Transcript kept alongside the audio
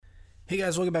Hey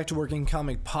guys, welcome back to Working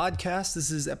Comic Podcast.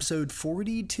 This is episode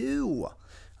 42.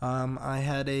 I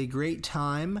had a great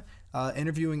time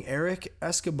interviewing Erik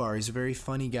Escobar. He's a very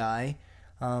funny guy.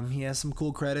 He has some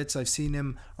cool credits. I've seen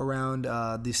him around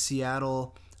the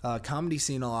Seattle comedy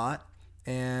scene a lot,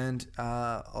 and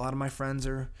a lot of my friends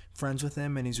are friends with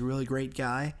him, and he's a really great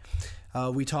guy.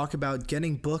 We talk about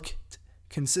getting booked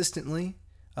consistently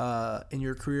in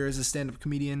your career as a stand-up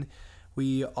comedian.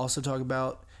 We also talk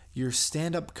about your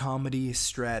stand-up comedy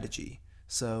strategy.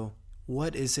 So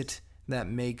what is it that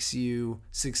makes you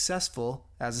successful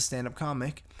as a stand-up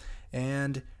comic?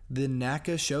 And the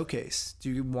NACA showcase. Do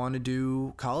you want to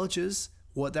do colleges?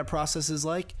 What that process is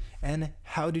like and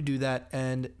how to do that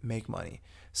and make money.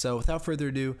 So without further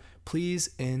ado,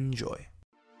 please enjoy.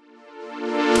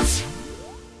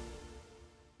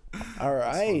 All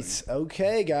right.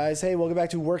 Okay, guys. Hey, welcome back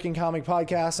to Working Comic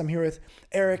Podcast. I'm here with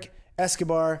Erik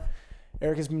Escobar.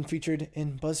 Erik has been featured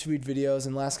in Buzzfeed videos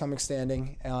and Last Comic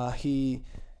Standing. He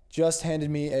just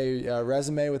handed me a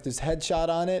resume with his headshot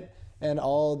on it and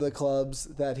all the clubs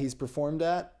that he's performed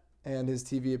at and his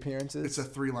TV appearances. It's a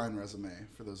 3-line resume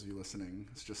for those of you listening.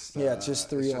 It's just it's just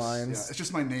three lines. It's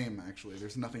just my name, actually.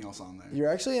 There's nothing else on there. You're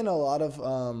actually in a lot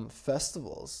of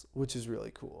festivals, which is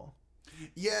really cool.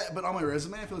 Yeah, but on my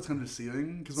resume, I feel it's kind of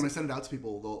deceiving because when I send it out to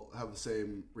people, they'll have the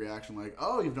same reaction, like,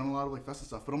 "Oh, you've done a lot of like festival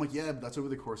stuff." But I'm like, "Yeah, but that's over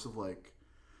the course of like,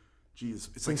 geez,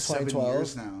 it's like 7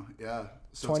 years now." Yeah,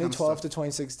 so 2012 to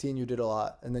 2016, you did a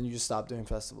lot, and then you just stopped doing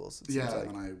festivals. Yeah, like.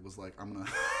 And I was like, I'm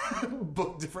gonna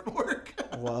book different work.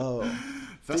 Whoa,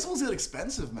 festivals get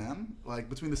expensive, man. Like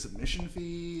between the submission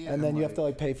fee, and then you have to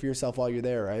like pay for yourself while you're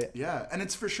there, right? Yeah, and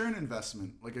it's for sure an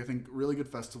investment. Like I think really good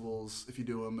festivals, if you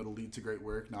do them, it'll lead to great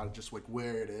work. Not just like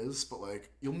where it is, but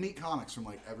like you'll meet comics from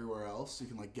like everywhere else. So you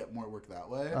can like get more work that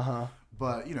way.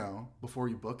 But you know, before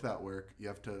you book that work, you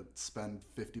have to spend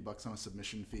 $50 on a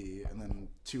submission fee, and then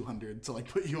 $200 to like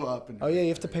put you up. And you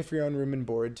have to pay for your own room and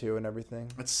board too, and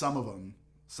everything. It's some of them.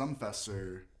 Some fests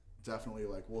are definitely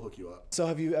like, we'll hook you up. So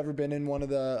have you ever been in one of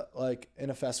the, like,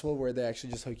 in a festival where they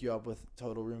actually just hook you up with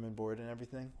total room and board and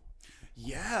everything?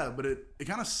 Yeah, but it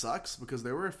kind of sucks because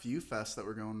there were a few fests that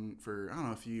were going for, I don't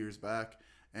know, a few years back,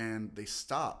 and they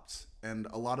stopped. And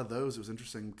a lot of those, it was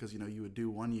interesting because, you know, you would do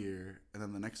 1 year, and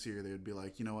then the next year they would be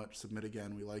like, you know what, submit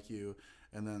again, we like you.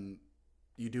 And then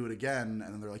you do it again,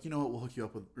 and then they're like, you know what, we'll hook you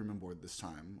up with room and board this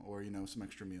time, or, you know, some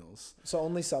extra meals. So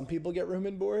only some people get room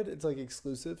and board? It's like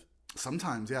exclusive?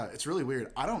 Sometimes, yeah. It's really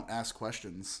weird. I don't ask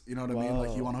questions. You know what I mean?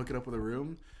 Like, you want to hook it up with a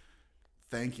room?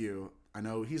 Thank you. I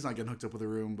know he's not getting hooked up with a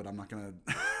room, but I'm not going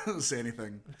to say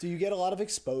anything. Do you get a lot of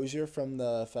exposure from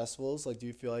the festivals? Like, do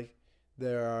you feel like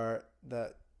that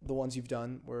the ones you've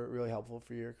done were really helpful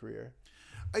for your career?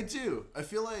 I do. I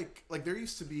feel like there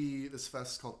used to be this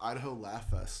fest called Idaho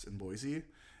Laugh Fest in Boise,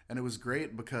 and it was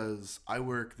great because I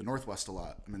work the Northwest a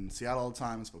lot. I'm in Seattle all the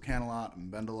time, in Spokane a lot, I'm in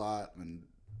Bend a lot, I'm in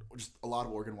just a lot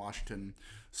of Oregon, Washington.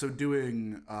 So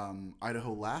doing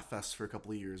Idaho Laugh Fest for a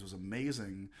couple of years was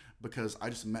amazing because I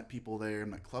just met people there,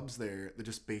 met clubs there that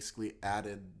just basically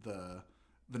added the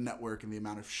network and the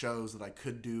amount of shows that I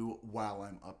could do while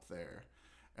I'm up there.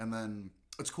 And then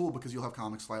it's cool because you'll have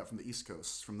comics fly out from the East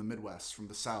Coast, from the Midwest, from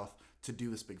the South to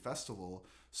do this big festival.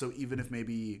 So even if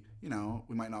maybe, you know,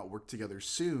 we might not work together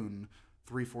soon,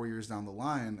 3-4 years down the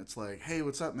line, it's like, hey,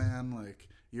 what's up, man? Like,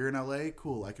 you're in LA?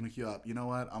 Cool, I can hook you up. You know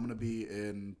what? I'm going to be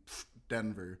in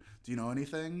Denver. Do you know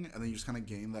anything? And then you just kind of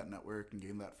gain that network and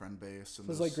gain that friend base. And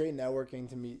so it's like great networking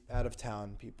to meet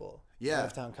out-of-town people. Yeah.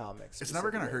 Out-of-town comics. It's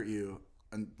never going to hurt you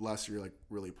unless you're, like,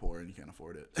 really poor and you can't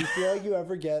afford it. Do you feel like you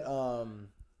ever get,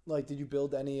 like, did you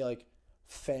build any, like,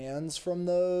 fans from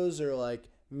those or, like,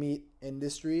 meet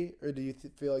industry? Or do you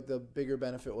feel like the bigger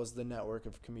benefit was the network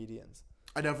of comedians?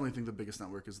 I definitely think the biggest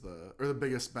network is the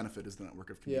biggest benefit is the network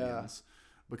of comedians. Yeah.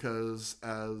 Because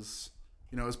as,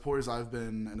 you know, as poor as I've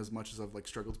been and as much as I've like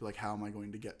struggled to be like, how am I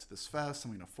going to get to this fest?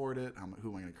 Am I going to afford it? Who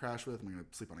am I going to crash with? Am I going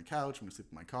to sleep on a couch? Am I going to sleep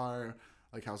in my car?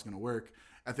 Like, how's it going to work?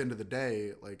 At the end of the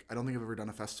day, like, I don't think I've ever done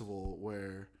a festival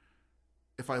where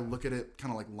if I look at it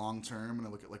kind of like long term and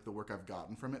I look at like the work I've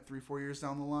gotten from it 3-4 years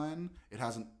down the line, it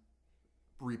hasn't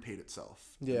repaid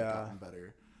itself. Yeah. Gotten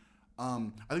better.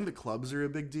 I think the clubs are a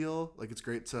big deal. Like, it's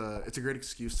a great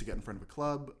excuse to get in front of a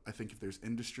club. I think if there's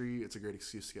industry, it's a great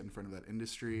excuse to get in front of that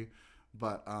industry.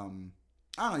 But I don't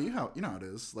know, you know how it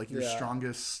is. Like, your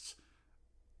strongest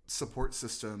support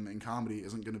system in comedy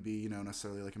isn't going to be, you know,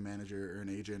 necessarily like a manager or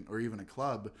an agent or even a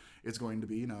club. It's going to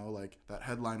be, you know, like that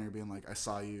headliner being like, I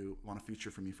saw you, want to feature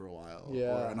for me for a while.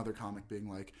 Yeah. Or another comic being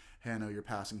like, hey, I know you're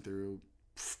passing through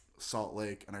Salt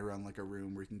Lake and I run like a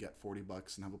room where you can get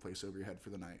 $40 and have a place over your head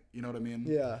for the night. You know what I mean?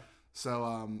 Yeah. So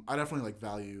I definitely like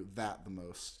value that the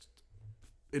most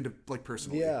into like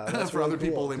personally. Yeah, that's for really other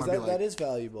people, they might be like, that is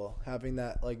valuable, having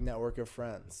that like network of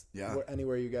friends. Yeah.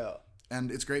 Anywhere you go. And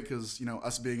it's great because, you know,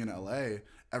 us being in LA,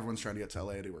 everyone's trying to get to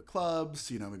LA to work clubs,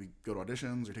 you know, maybe go to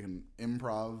auditions or take an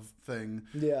improv thing.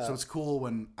 Yeah. So it's cool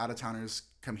when out-of-towners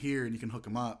come here and you can hook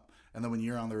them up. And then when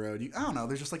you're on the road, I don't know,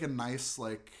 there's just like a nice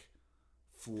like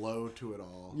flow to it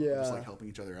all. Yeah. Just like helping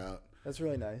each other out. That's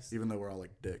really nice. Even though we're all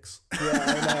like dicks. Yeah,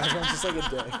 I know. Everyone's just like a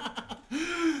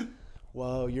dick.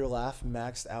 Whoa, your laugh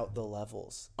maxed out the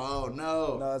levels. Oh,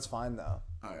 no. No, that's fine though.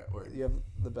 All right, wait. You have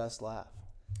the best laugh.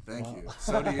 Thank you.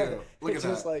 So do you. Look at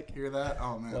just that. like, hear that?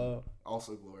 Oh, man. wow.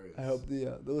 Also glorious. I hope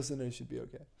the listeners should be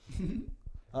okay.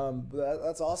 But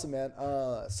that's awesome, man.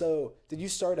 So did you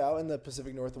start out in the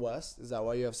Pacific Northwest? Is that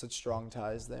why you have such strong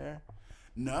ties there?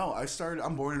 No,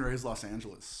 I'm born and raised Los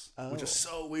Angeles, which is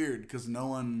so weird because no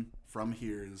one from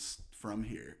here is from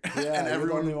here. Yeah, and you're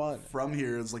the only everyone one. from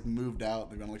here is like moved out.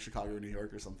 They've gone to like Chicago or New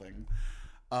York or something.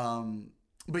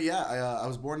 But yeah, I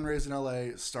was born and raised in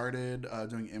LA, started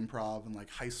doing improv in like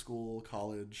high school,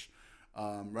 college.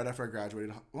 Right after I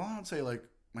graduated, well, I would say like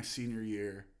my senior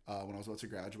year, when I was about to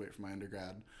graduate from my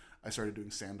undergrad, I started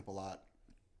doing stand-up a lot.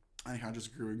 And I kind of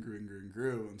just grew and grew and grew and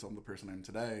grew until I'm the person I am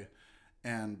today.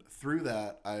 And through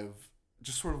that, I've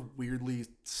just sort of weirdly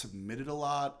submitted a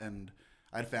lot. And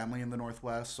I had family in the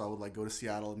Northwest, so I would like go to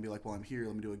Seattle and be like, well, I'm here,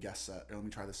 let me do a guest set, or let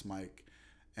me try this mic.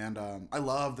 And I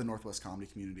love the Northwest comedy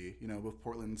community, you know, both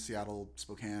Portland, Seattle,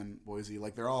 Spokane, Boise,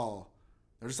 like they're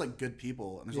just like good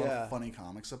people, and there's a lot of funny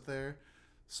comics up there.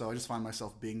 So I just find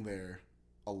myself being there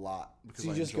a lot because so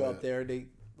you just go up there to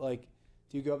like,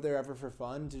 do you go up there ever for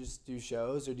fun to just do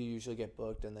shows, or do you usually get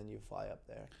booked and then you fly up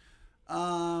there?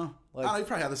 I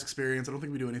probably have this experience. I don't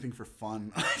think we do anything for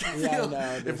fun.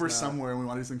 If we're somewhere and we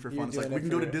want to do something for fun, it's like we can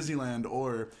go to Disneyland,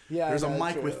 or there's a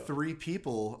mic with 3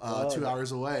 people 2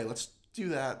 hours away. Let's do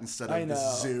that instead of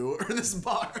this zoo or this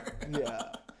bar.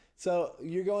 Yeah. So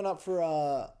you're going up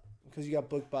for because you got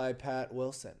booked by Pat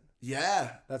Wilson.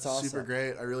 Yeah, that's awesome. Super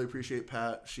great. I really appreciate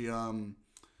Pat. She I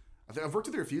think I've worked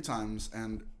with her a few times,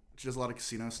 and she does a lot of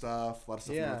casino stuff, a lot of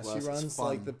stuff in the Northwest. She runs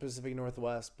like the Pacific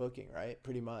Northwest booking, right?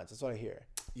 Pretty much. That's what I hear.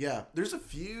 Yeah, there's a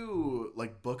few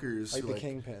like bookers like who, the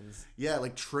kingpins. Yeah,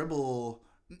 like Tribble.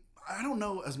 I don't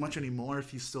know as much anymore if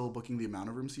he's still booking the amount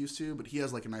of rooms he used to, but he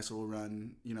has like a nice little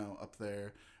run, you know, up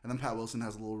there. And then Pat Wilson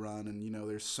has a little run, and you know,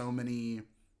 there's so many.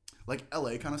 Like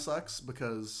LA kind of sucks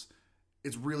because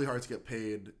it's really hard to get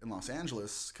paid in Los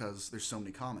Angeles because there's so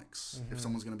many comics. Mm-hmm. If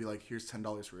someone's gonna be like, here's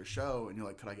 $10 for a show, and you're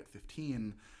like, could I get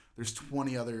 15? There's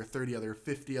 20 other, 30 other,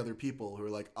 50 other people who are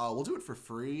like, oh, we'll do it for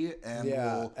free, and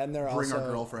we'll and they're bring also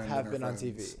our girlfriend have and our been friends. on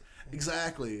TV.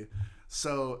 Exactly.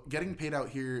 So getting paid out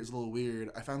here is a little weird.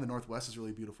 I found the Northwest is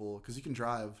really beautiful because you can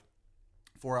drive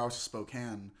 4 hours to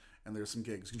Spokane and there's some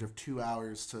gigs. You can drive 2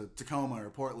 hours to Tacoma or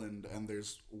Portland and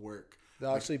there's work.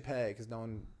 They'll actually pay because no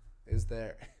one is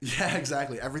there. Yeah,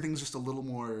 exactly. Everything's just a little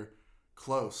more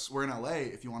close. Where in LA,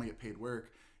 if you want to get paid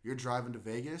work, you're driving to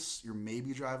Vegas, you're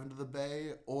maybe driving to the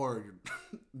Bay, or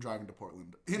you're driving to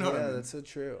Portland. You know what I mean? That's so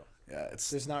true. Yeah,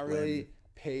 there's not really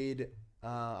paid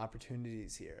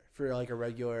opportunities here for like a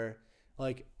regular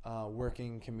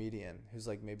working comedian who's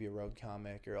like maybe a road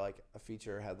comic or like a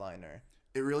feature headliner.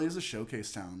 It really is a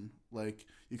showcase town. Like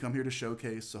you come here to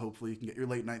showcase, so hopefully you can get your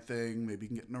late night thing. Maybe you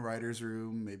can get in a writer's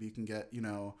room. Maybe you can get, you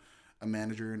know, a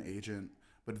manager and agent.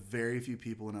 But very few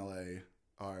people in LA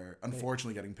are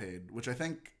unfortunately getting paid, which I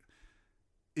think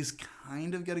is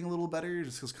kind of getting a little better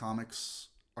just because comics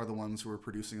are the ones who are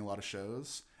producing a lot of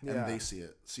shows and they see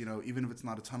it. So, you know, even if it's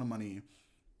not a ton of money,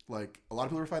 like a lot of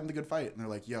people are fighting the good fight and they're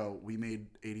like, yo, we made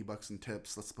 $80 in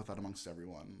tips. Let's split that amongst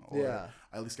everyone. Or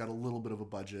I at least got a little bit of a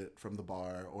budget from the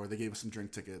bar, or they gave us some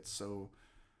drink tickets. So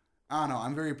I don't know.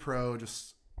 I'm very pro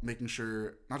just making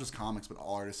sure not just comics, but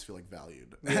all artists feel like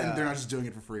valued. Yeah. And they're not just doing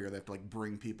it for free or they have to like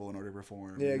bring people in order to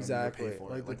perform. Yeah, exactly. Pay for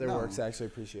like it. that their work's actually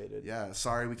appreciated. Yeah.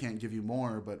 Sorry, we can't give you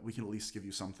more, but we can at least give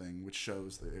you something, which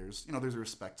shows that there's a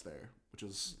respect there, which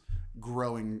is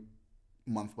growing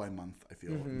month by month, I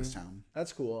feel, in this town.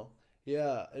 That's cool.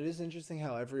 Yeah, it is interesting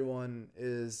how everyone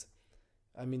is,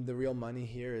 I mean, the real money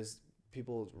here is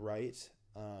people write,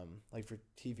 like for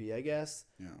TV, I guess,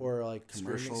 or like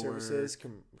streaming services,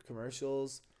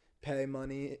 commercials, pay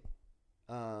money.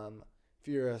 If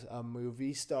you're a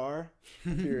movie star,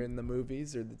 if you're in the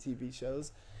movies or the TV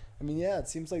shows, I mean, yeah, it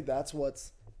seems like that's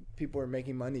what's people are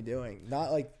making money doing,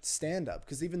 not like stand up,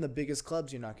 because even the biggest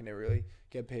clubs, you're not going to really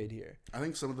get paid here. I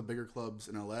think some of the bigger clubs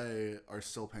in LA are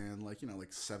still paying like, you know, like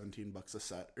 $17 a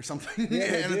set or something. Yeah,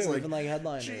 and it's like, even like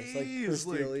headliners, like Chris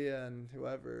D'Elia and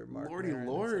whoever. Lordy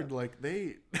Lord, like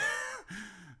they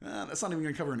that's not even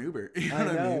gonna cover an Uber. You know I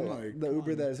what know. I mean? Like, the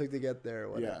Uber that it took to get there,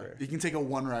 or yeah, whatever. you can take a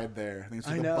one ride there. I think it's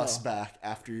like a bus back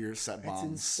after your set bombs.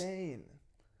 It's insane.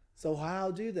 So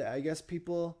how do they? I guess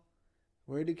people.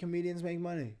 Where do comedians make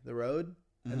money? The road,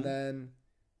 and then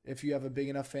if you have a big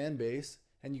enough fan base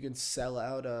and you can sell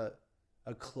out a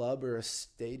club or a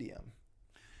stadium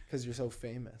because you're so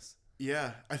famous.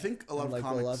 Yeah, I think a lot of like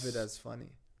comics beloved as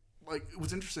funny. Like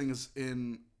what's interesting is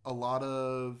in a lot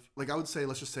of like I would say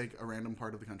let's just take a random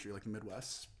part of the country like the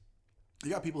Midwest. You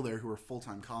got people there who are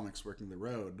full-time comics working the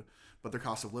road, but their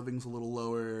cost of living's a little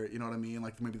lower. You know what I mean?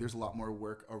 Like maybe there's a lot more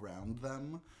work around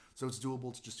them, so it's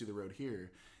doable to just do the road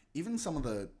here. Even some of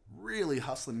the really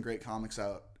hustling great comics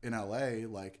out in LA,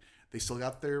 like they still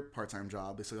got their part-time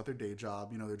job, they still got their day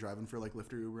job, you know, they're driving for like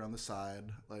Lyft or Uber on the side.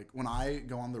 Like when I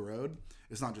go on the road,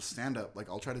 it's not just stand-up. Like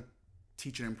I'll try to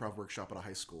teach an improv workshop at a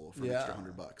high school for an extra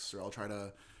 $100, or I'll try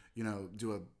to, you know,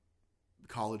 do a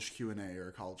college Q&A or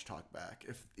a college talk back.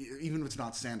 Even if it's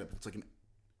not stand-up, if it's like an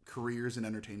careers and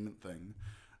entertainment thing.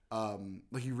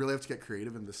 Like you really have to get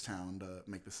creative in this town to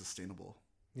make this sustainable.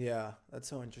 Yeah, that's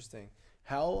so interesting.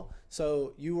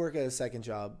 So you work at a second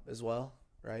job as well,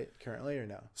 right? Currently or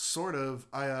no? Sort of.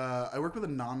 I work with a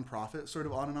nonprofit sort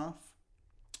of on and off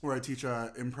where I teach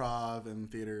improv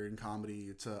and theater and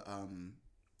comedy to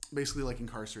basically like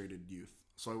incarcerated youth.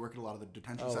 So I work at a lot of the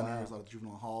detention centers, a lot of the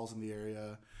juvenile halls in the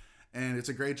area. And it's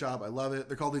a great job. I love it.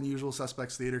 They're called the Unusual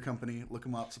Suspects Theater Company. Look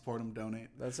them up, support them, donate.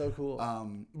 That's so cool.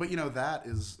 But you know, that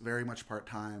is very much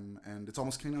part-time and it's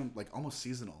almost kind of like almost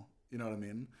seasonal. You know what I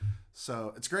mean?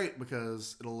 So it's great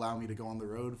because it'll allow me to go on the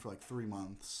road for like 3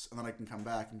 months and then I can come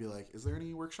back and be like, is there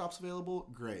any workshops available?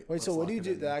 Great. Wait, so what do you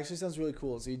do? That actually sounds really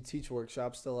cool. So you teach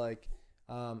workshops to like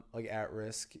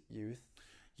at-risk youth?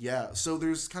 Yeah. So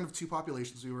there's kind of two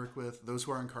populations we work with. Those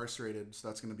who are incarcerated. So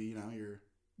that's going to be, you know, your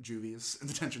juvies and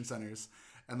detention centers.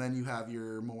 And then you have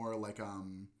your more like, I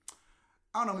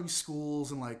don't know, maybe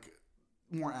schools and like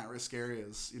more at-risk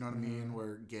areas, you know what I mean,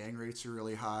 where gang rates are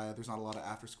really high. There's not a lot of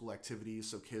after-school activities,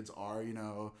 so kids are, you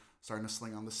know, starting to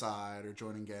sling on the side or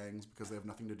joining gangs because they have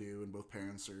nothing to do and both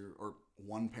parents or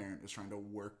one parent is trying to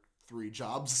work 3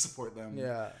 jobs to support them.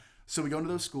 Yeah. So we go into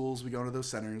those schools, we go into those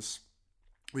centers.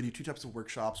 We do 2 types of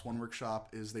workshops. One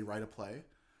workshop is they write a play.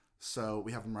 So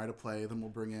we have them write a play, then we'll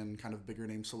bring in kind of bigger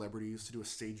name celebrities to do a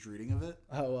staged reading of it.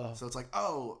 Oh, wow. So it's like,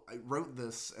 oh, I wrote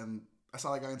this and I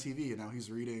saw that guy on TV and now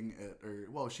he's reading it, or,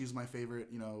 well, she's my favorite,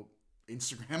 you know,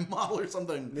 Instagram model or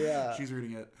something. Yeah. She's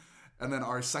reading it. And then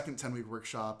our second 10-week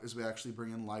workshop is we actually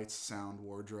bring in lights, sound,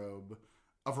 wardrobe,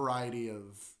 a variety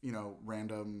of, you know,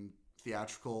 random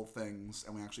theatrical things,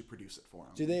 and we actually produce it for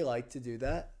them. Do they like to do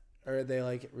that? Or are they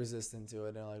like resistant to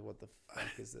it and like, what the fuck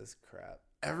is this crap?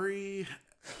 Every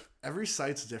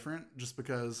site's different, just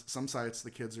because some sites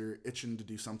the kids are itching to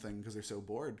do something because they're so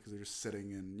bored because they're just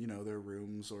sitting in, you know, their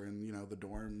rooms or in, you know, the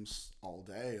dorms all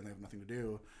day and they have nothing to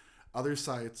do. Other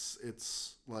sites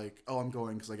it's like, oh, I'm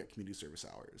going because I get community service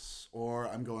hours, or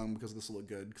I'm going because this will look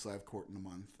good because I have court in a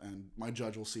month and my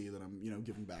judge will see that I'm, you know,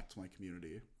 giving back to my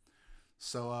community.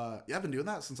 So yeah, I've been doing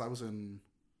that since I was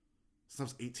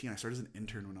 18. I started as an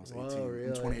intern when I was 18. Whoa, really?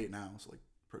 I'm 28 now, so like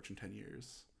approaching 10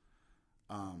 years.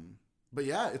 But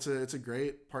yeah, it's a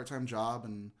great part-time job,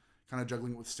 and kind of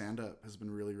juggling it with stand-up has been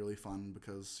really, really fun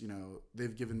because, you know,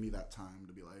 they've given me that time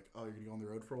to be like, oh, you're going to go on the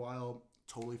road for a while?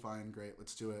 Totally fine. Great.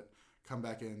 Let's do it. Come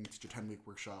back in, teach a 10-week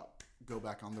workshop, go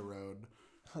back on the road.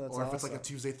 Oh, that's or if awesome. it's like a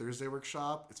Tuesday, Thursday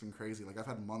workshop, it's been crazy. Like I've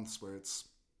had months where it's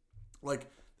like,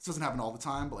 this doesn't happen all the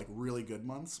time, but like really good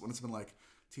months when it's been like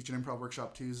teach an improv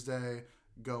workshop Tuesday,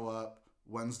 go up,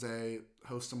 Wednesday,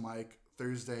 host a mic,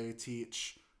 Thursday,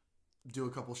 teach, do a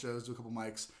couple shows, do a couple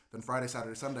mics, then Friday,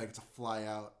 Saturday, Sunday I get to fly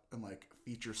out and like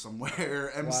feature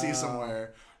somewhere, MC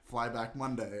somewhere, fly back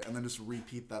Monday, and then just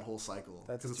repeat that whole cycle.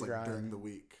 That's because it's like grind. during the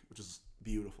week, which is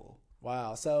beautiful.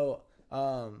 Wow. So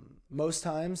most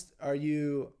times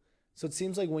so it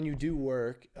seems like when you do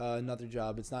work another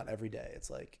job, it's not every day. It's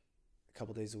like a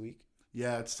couple days a week.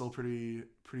 Yeah, it's still pretty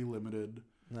limited.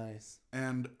 Nice.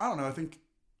 And I don't know, I think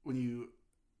when you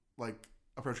like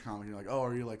approach comedy, you're like, oh,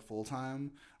 are you like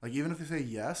full-time? Like even if they say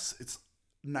yes, it's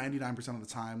 99% of the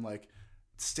time like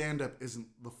stand-up isn't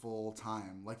the full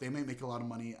time. Like they may make a lot of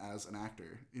money as an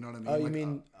actor, you know what I mean? Oh, you like,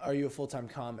 mean are you a full-time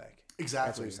comic? Exactly.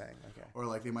 That's what you're saying. Okay. Or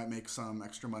like they might make some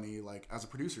extra money like as a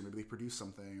producer, maybe they produce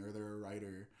something, or they're a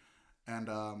writer. And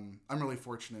I'm really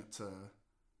fortunate to,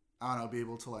 I don't know, be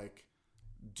able to like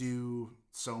do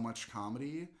so much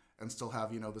comedy and still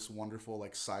have, you know, this wonderful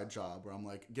like side job where I'm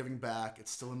like giving back.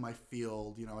 It's still in my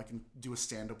field. You know, I can do a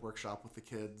stand-up workshop with the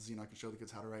kids. You know, I can show the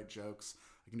kids how to write jokes.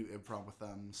 I can do improv with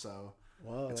them. So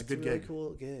whoa, it's that's a good really gig.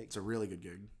 cool gig. It's a really good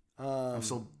gig. I'm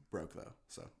still broke though.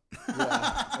 So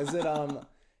Yeah. Is it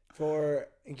for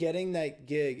getting that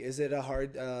gig? Is it a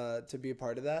hard to be a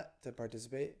part of that, to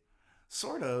participate?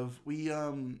 sort of. We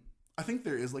I think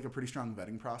there is like a pretty strong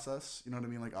vetting process. You know what I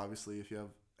mean? Like obviously, if you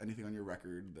have anything on your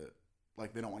record that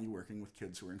like they don't want you working with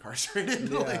kids who are incarcerated,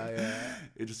 Yeah, like, yeah.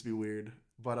 it'd just be weird.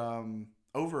 But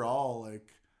overall,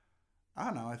 like I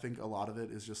don't know. I think a lot of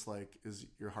it is just like, is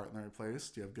your heart in the right place?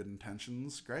 Do you have good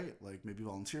intentions? Great. Like maybe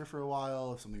volunteer for a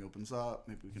while if something opens up.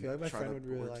 Maybe we I can. feel like my try friend to would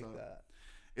really work like out. that.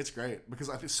 It's great because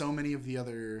I think so many of the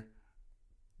other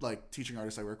like teaching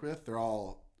artists I work with, they're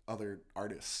all other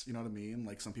artists. You know what I mean?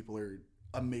 Like some people are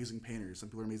amazing painters, some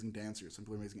people are amazing dancers, some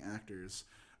people are amazing actors.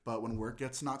 But when work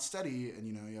gets not steady and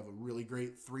you know you have a really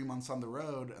great 3 months on the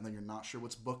road and then you're not sure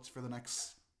what's booked for the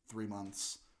next 3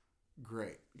 months,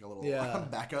 great. You got a little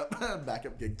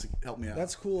backup gig to help me out.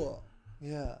 That's cool.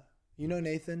 Yeah. You know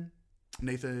Nathan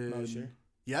Mosher?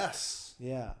 Yes.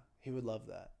 Yeah. He would love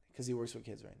that because he works with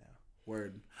kids right now.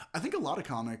 Word. I think a lot of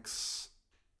comics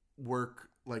work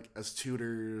like as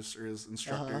tutors or as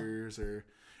instructors or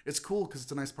it's cool because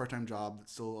it's a nice part-time job that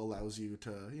still allows you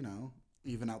to, you know,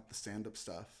 even out the stand-up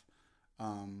stuff.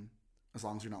 As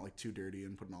long as you're not like too dirty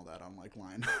and putting all that on like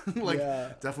line. Like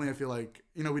definitely I feel like,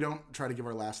 you know, we don't try to give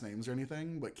our last names or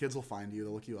anything, but kids will find you,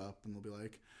 they'll look you up and they'll be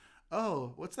like,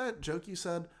 oh, what's that joke you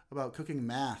said about cooking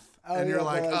math? And you're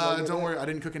like, don't worry, I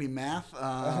didn't cook any math.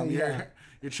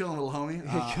 You're chilling, little homie.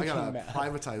 I gotta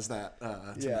privatize that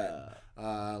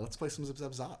tonight. Let's play some Zip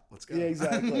Zap Zop. Let's go. Yeah,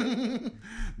 exactly.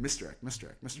 Misdirect.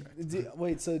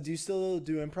 Wait, so do you still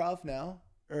do improv now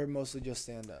or mostly just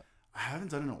stand-up? I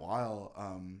haven't done it in a while.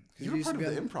 You were part of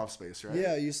the improv space, right?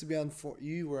 Yeah, you used to be on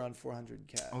you were on 400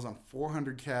 Cat. I was on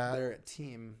 400 Cat. They're a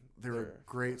team. They were a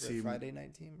great team. Friday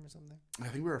night team or something? I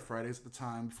think we were Fridays at the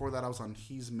time. Before that, I was on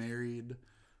He's Married.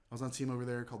 I was on a team over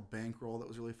there called Bankroll. That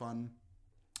was really fun.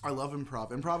 I love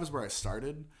improv. Improv is where I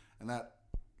started, and that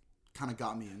kind of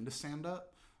got me into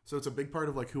stand-up. So it's a big part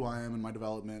of like who I am and my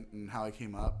development and how I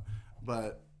came up.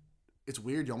 But it's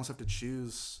weird. You almost have to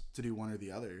choose to do one or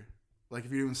the other. Like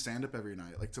if you're doing stand-up every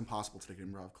night, like it's impossible to take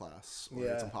an improv class, or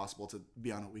it's impossible to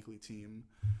be on a weekly team.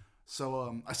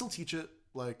 So I still teach it.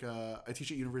 Like I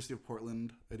teach at University of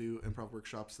Portland. I do improv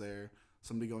workshops there.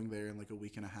 So I'm gonna be going there in like a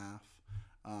week and a half.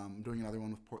 I'm doing another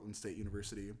one with Portland State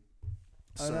University.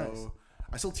 Nice.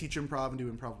 I still teach improv and do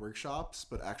improv workshops,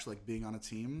 but actually like being on a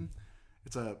team,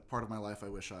 it's a part of my life I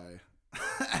wish I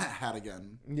had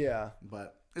again. Yeah.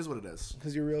 But it is what it is.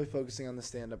 Because you're really focusing on the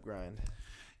stand-up grind.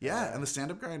 Yeah, and the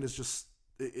stand-up grind is just,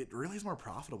 it really is more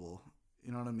profitable.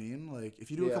 You know what I mean? Like,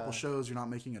 if you do a couple shows, you're not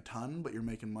making a ton, but you're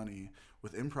making money.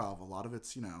 With improv, a lot of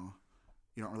it's, you know,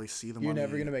 you don't really see the money. You're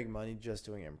never going to make money just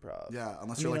doing improv. Yeah,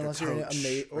 unless you're like a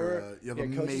coach. Or you have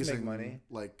amazing, make money.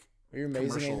 Like, or you're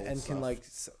amazing and can like,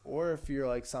 or if you're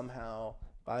like somehow,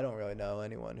 I don't really know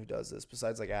anyone who does this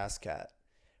besides like Ask Cat,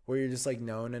 where you're just like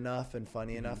known enough and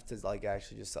funny enough to like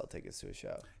actually just sell tickets to a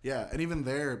show. Yeah, and even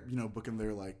there, you know, booking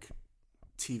their like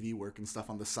TV work and stuff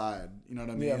on the side. You know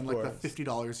what I mean? Yeah, like the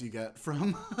 $50 you get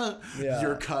from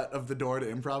your cut of the door to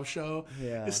improv show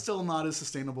is still not as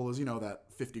sustainable as, you know, that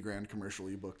 $50,000 commercial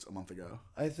you booked a month ago.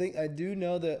 I do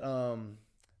know that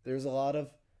there's a lot of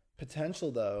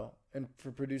potential though, and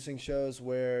for producing shows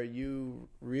where you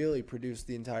really produce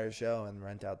the entire show and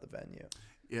rent out the venue.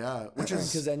 Yeah, which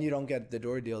is because then you don't get the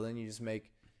door deal. Then you just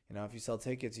make, you know, if you sell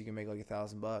tickets, you can make like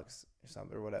 $1,000 or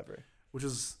something or whatever. Which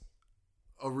is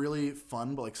a really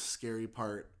fun but like scary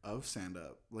part of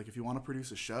stand-up. Like if you want to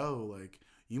produce a show, like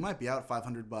you might be out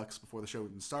 $500 before the show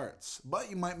even starts, but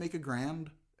you might make $1,000,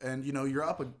 and you know you're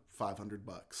up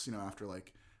 $500, you know, after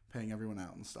like paying everyone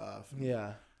out and stuff.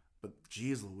 Yeah. But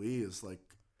geez Louise, like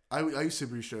I used to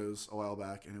produce shows a while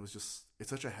back, and it's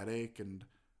such a headache, and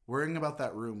worrying about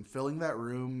that room, filling that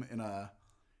room in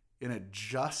a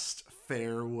just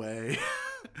fair way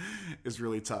is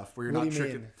really tough. Where you're not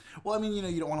tricking. Well, I mean, you know,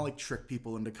 you don't want to like trick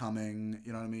people into coming.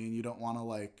 You know what I mean? You don't want to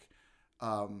like,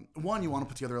 one, you want to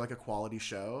put together like a quality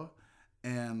show,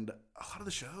 and a lot of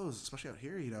the shows, especially out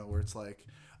here, you know, where it's like,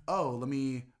 oh, let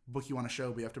me book you on a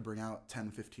show, but you have to bring out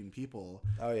 10, 15 people.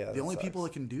 Oh yeah. The only people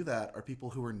that can do that are people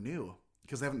who are new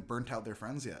because they haven't burnt out their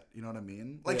friends yet. You know what I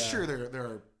mean? Like, sure, there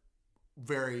are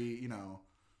very, you know,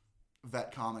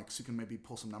 vet comics who can maybe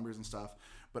pull some numbers and stuff,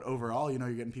 but overall, you know,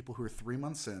 you're getting people who are 3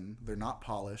 months in, they're not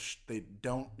polished, they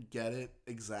don't get it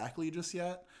exactly just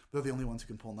yet, they're the only ones who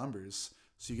can pull numbers.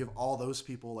 So you give all those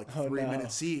people like 3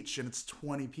 minutes each, and it's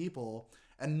 20 people,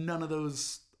 and none of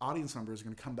those audience members are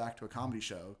going to come back to a comedy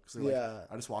show because they're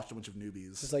like, I just watched a bunch of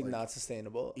newbies. It's like not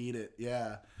sustainable. Eat it.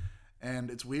 Yeah.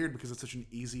 And it's weird because it's such an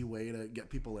easy way to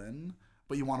get people in,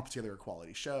 but you want to put together a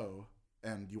quality show.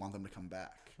 and you want them to come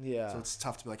back. Yeah. So it's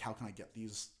tough to be like, how can I get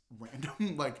these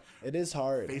random, like, it is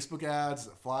hard. Facebook ads? Is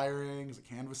it flyering? Is it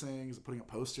canvassing? Is it putting up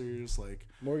posters? Like,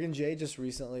 Morgan J just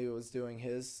recently was doing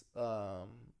his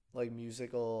like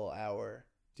musical hour.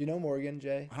 Do you know Morgan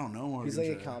J? I don't know Morgan He's like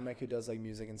J. a comic who does like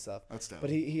music and stuff. That's dope. But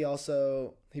he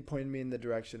also pointed me in the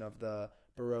direction of the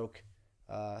Baroque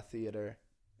theater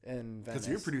in Venice. Because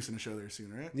you're producing a show there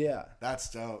soon, right? Yeah. That's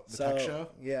dope. The tech show?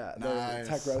 Yeah, Nice.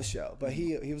 the Tech Roast show. But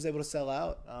he was able to sell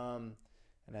out.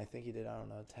 And I think he did, I don't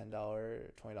know, $10,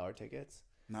 $20 tickets.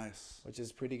 Nice. Which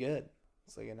is pretty good.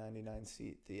 It's like a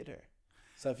 99-seat theater.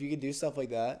 So if you could do stuff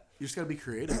like that. You just got to be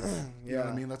creative. You know what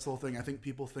I mean? That's the whole thing. I think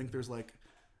people think there's like,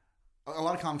 a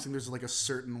lot of comics think there's like a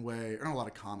certain way, or not a lot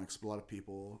of comics, but a lot of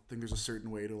people think there's a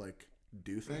certain way to like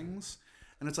do things.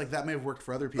 And it's like, that may have worked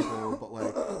for other people, but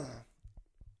like,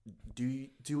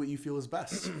 do what you feel is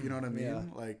best. You know what I mean? Yeah.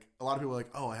 Like, a lot of people are like,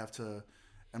 oh, I have to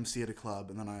MC at a club,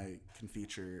 and then I can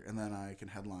feature, and then I can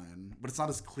headline. But it's not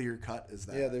as clear cut as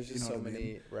that. Yeah, there's just you know so what I many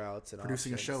mean? routes and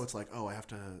Producing options. a show, it's like, oh, I have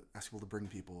to ask people to bring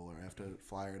people, or I have to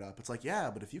flyer it up. It's like,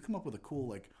 yeah, but if you come up with a cool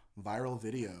like viral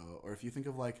video, or if you think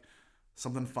of like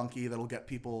something funky that'll get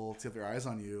people to have their eyes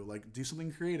on you, like, do something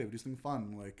creative, do something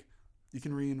fun. Like, you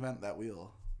can reinvent that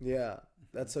wheel. Yeah,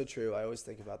 that's so true. I always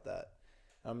think about that.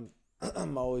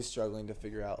 I'm always struggling to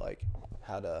figure out like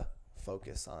how to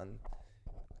focus on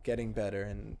getting better,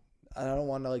 and I don't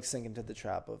want to like sink into the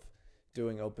trap of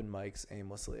doing open mics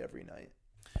aimlessly every night.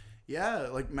 Yeah,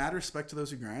 like, mad respect to those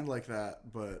who grind like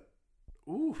that, but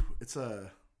ooh, it's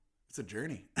a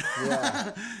journey.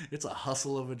 Yeah. It's a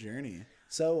hustle of a journey.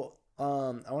 So I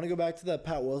want to go back to the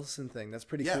Pat Wilson thing. That's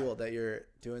pretty Yeah. cool that you're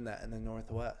doing that in the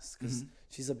Northwest, because Mm-hmm.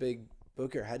 she's a big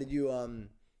booker. How did you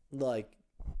like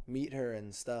meet her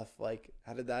and stuff? Like,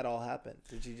 how did that all happen?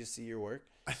 Did you just see your work?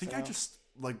 I think I just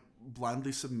like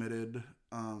blindly submitted.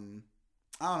 I don't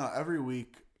know. Every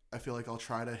week, I feel like I'll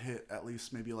try to hit at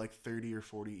least maybe like 30 or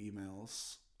 40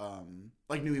 emails.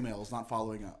 Like new emails, not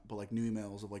following up, but like new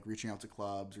emails of like reaching out to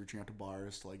clubs, reaching out to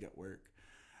bars to like get work.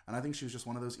 And I think she was just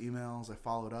one of those emails. I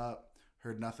followed up,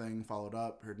 heard nothing, followed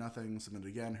up, heard nothing, submitted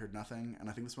again, heard nothing. And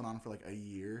I think this went on for like a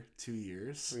year, 2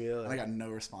 years. Really? And I got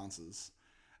no responses.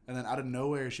 And then out of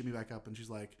nowhere, she hit me back up and she's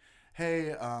like,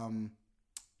 hey,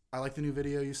 I like the new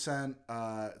video you sent.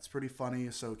 It's pretty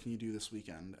funny. So can you do this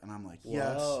weekend? And I'm like,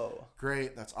 yes, Whoa.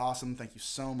 great. That's awesome. Thank you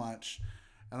so much.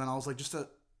 And then I was like, just a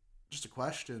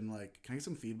question. Like, can I get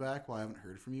some feedback? Why I haven't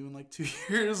heard from you in like 2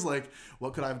 years? Like,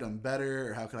 what could I have done better?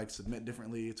 Or how could I submit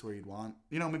differently to where you'd want?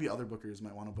 You know, maybe other bookers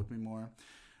might want to book me more.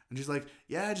 And she's like,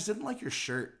 yeah, I just didn't like your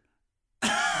shirt.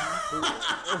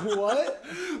 What?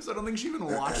 So I don't think she even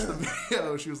watched the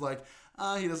video. She was like,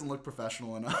 he doesn't look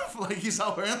professional enough. Like, he's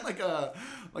not wearing like a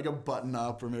button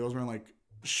up, or maybe I was wearing like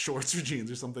shorts or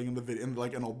jeans or something in the video, in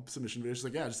like an old submission video. She's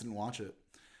like, yeah, I just didn't watch it.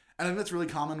 And I think that's really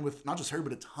common with not just her,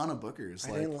 but a ton of bookers.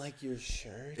 I like, didn't like your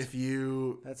shirt. if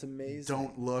you That's amazing.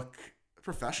 don't look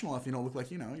professional, if you don't look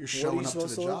like, you know, you're What are showing you up to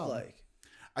supposed the to job. look like?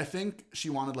 I think she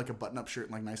wanted like a button-up shirt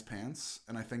and like nice pants.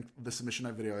 And I think the submission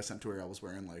night video I sent to her, I was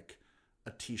wearing like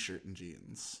a t-shirt and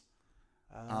jeans.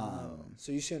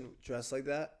 So you shouldn't dress like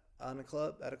that at a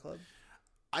club?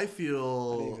 I I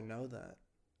feel, didn't even know that.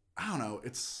 I don't know.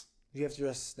 It's, You have to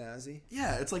dress snazzy?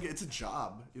 yeah, it's like, it's a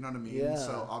job. You know what I mean? Yeah.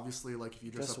 So obviously, like, if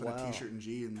you dress Dress up in well. a t-shirt and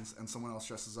jeans and someone else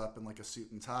dresses up in like a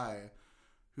suit and tie,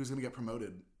 who's going to get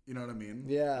promoted? You know what I mean?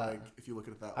 Yeah. Like, if you look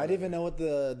at it that way. I didn't even know what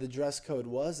the dress code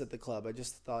was at the club. I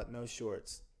just thought no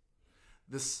shorts.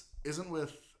 This isn't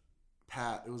with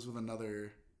Pat. It was with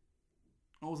another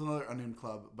unnamed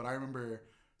club. But I remember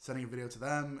sending a video to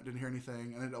them. Didn't hear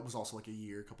anything. And it was also like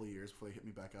a couple of years before they hit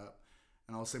me back up.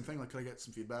 And I was same thing. Like, could I get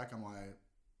some feedback on why,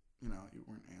 you know, you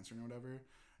weren't answering or whatever?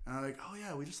 And I'm like, oh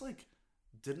yeah, we just like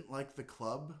didn't like the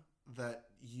club that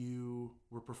you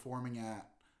were performing at,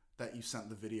 that you sent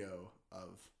the video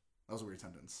of. That was a weird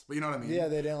sentence, but you know what I mean? Yeah,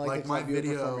 they didn't like the my club you were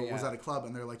video performing was at. at a club,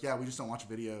 and they're like, yeah, we just don't watch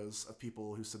videos of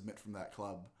people who submit from that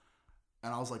club.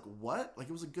 And I was like, what? Like,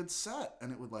 it was a good set,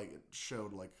 and it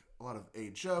showed like a lot of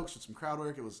jokes with some crowd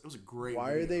work. It was a great.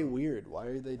 Why video. are they weird? Why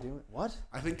are they doing what?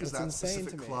 I think because That's that insane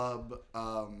specific to me.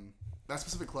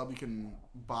 club, you can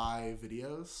buy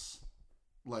videos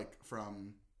like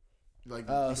from like.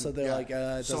 Oh, so they're like, it so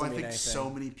I doesn't mean think anything. so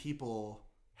many people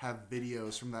have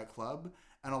videos from that club,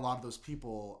 and a lot of those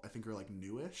people I think are like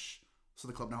newish. So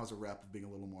the club now has a rep of being a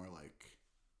little more like,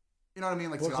 you know what I mean?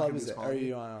 Like, What it's not club gonna be is as it? Or quality. you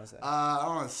don't want to say? I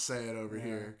don't want to say it over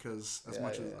here because as Yeah,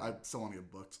 much yeah, as yeah. I still want to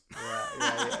get booked.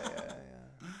 Yeah.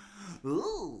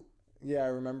 Ooh. Yeah, I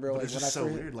remember But like it's when just I so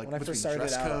first, weird. Like, when I between first started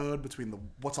dress out. code, between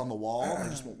what's on the wall, I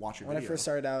just won't watch your When video. I first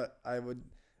started out,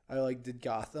 I like did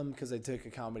Gotham because I took a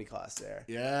comedy class there.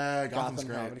 Yeah, Gotham's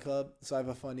great. Comedy Club. So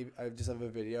I just have a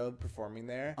video performing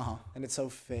there, and it's so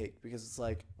fake because it's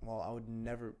like, well, I would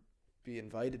never be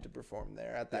invited to perform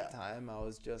there at that time. I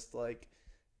was just like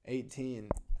 18,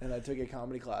 and I took a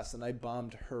comedy class, and I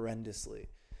bombed horrendously.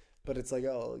 But it's like,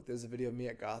 oh, like, there's a video of me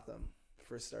at Gotham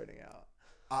first starting out.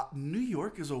 New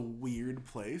York is a weird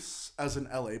place as an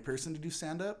LA person to do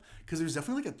stand-up because there's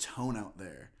definitely like a tone out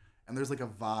there. And there's like a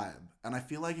vibe. And I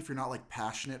feel like if you're not like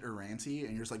passionate or ranty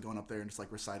and you're just like going up there and just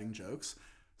like reciting jokes,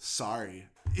 sorry.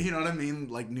 You know what I mean?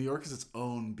 Like New York is its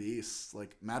own beast.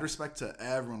 Like mad respect to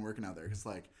everyone working out there. Because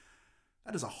like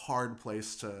that is a hard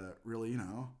place to really,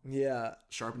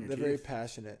 sharpen your teeth. They're very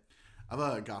passionate. I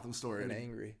have a Gotham story. And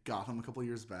angry. Gotham a couple of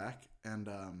years back. And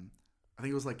I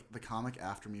think it was like the comic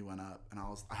after me went up. And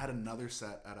I had another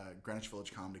set at a Greenwich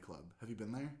Village Comedy Club. Have you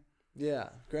been there? Yeah,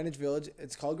 Greenwich Village.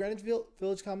 It's called Greenwich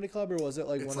Village Comedy Club, or was it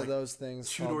like it's one like of those things?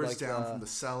 Two doors down from the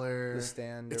cellar. The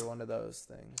Stand, or one of those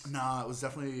things. Nah, it was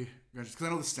definitely Greenwich because I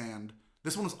know the Stand.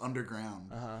 This one was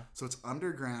underground, so it's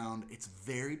underground. It's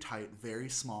very tight, very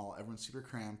small. Everyone's super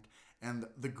cramped, and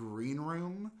the green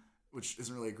room, which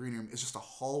isn't really a green room, is just a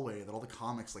hallway that all the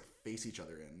comics like face each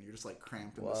other in. You're just like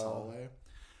cramped in this hallway.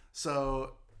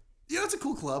 So, it's a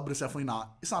cool club, but it's definitely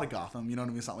not. It's not a Gotham. You know what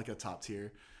I mean? It's not like a top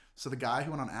tier. So the guy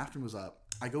who went on after me was up.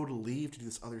 I go to leave to do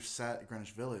this other set at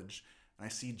Greenwich Village, and I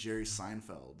see Jerry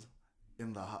Seinfeld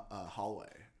in the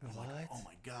hallway. I was like, oh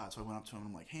my God. So I went up to him and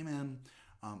I'm like, hey man,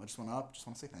 I just went up, just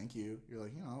want to say thank you. You're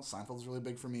like, Seinfeld's really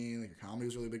big for me. Like your comedy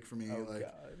was really big for me. Oh, like,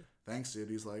 God. Thanks, dude.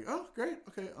 He's like, oh, great.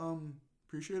 Okay.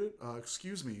 Appreciate it.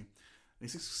 Excuse me. And he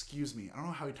says, excuse me. I don't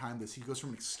know how he timed this. He goes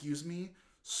from excuse me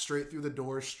straight through the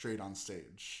door, straight on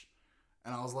stage.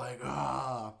 And I was like,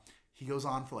 ah. He goes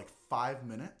on for like 5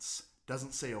 minutes,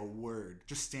 doesn't say a word,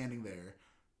 just standing there,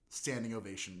 standing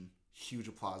ovation, huge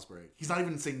applause break. He's not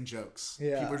even saying jokes.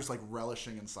 Yeah. People are just like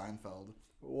relishing in Seinfeld.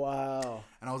 Wow.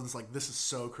 And I was just like, this is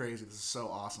so crazy. This is so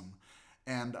awesome.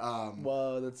 And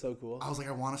whoa, that's so cool. I was like,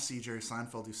 I want to see Jerry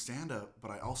Seinfeld do stand-up,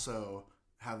 but I also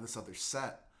have this other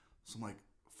set. So I'm like,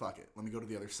 fuck it. Let me go to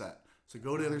the other set. So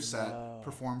go to the other set,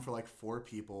 perform for like 4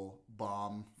 people,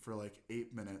 bomb for like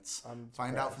 8 minutes,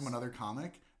 find out from another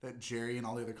comic that Jerry and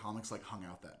all the other comics like hung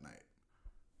out that night.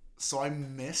 So I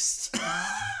missed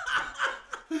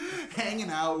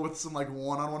hanging out with some like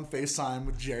one-on-one FaceTime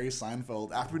with Jerry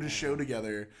Seinfeld after we did a show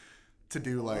together to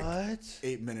do like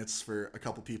 8 minutes for a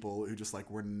couple people who just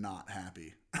like were not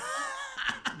happy.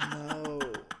 No.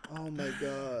 Oh my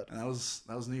God. And that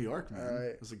was New York, man. Right.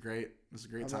 It was a great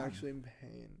time. I'm actually in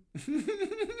pain.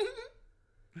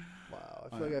 Wow.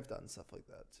 I feel like I've done stuff like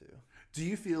that too. Do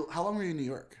you feel, how long were you in New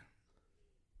York?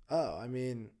 Oh, I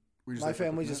mean, my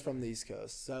family's just from the East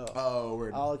Coast, so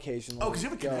I'll occasionally. Oh, because you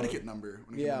have a Connecticut number.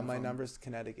 Yeah, my number's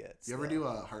Connecticut. You ever do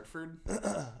Hartford?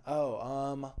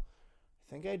 I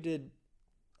think I did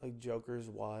like Joker's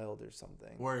Wild or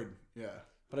something. Word, yeah.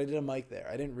 But I did a mic there.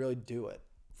 I didn't really do it.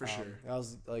 For sure. I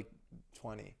was like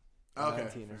 20,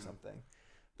 19 or something.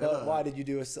 But why did you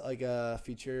do a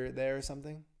feature there or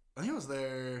something? I think I was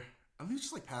there. I think it was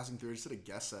just like passing through. I just did a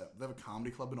guest set. They have a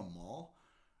comedy club in a mall.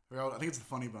 I think it's the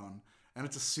Funny Bone, and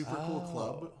it's a super cool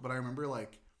club. But I remember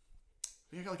like,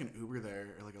 I think I got like an Uber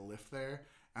there or like a Lyft there,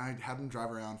 and I had them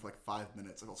drive around for like 5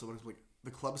 minutes. I also was like,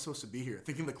 the club's supposed to be here,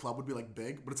 thinking the club would be like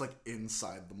big, but it's like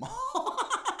inside the mall.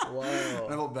 Whoa!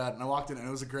 And I felt bad, and I walked in, and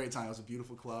it was a great time. It was a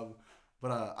beautiful club,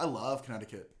 but I love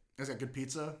Connecticut. You guys got good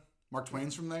pizza. Mark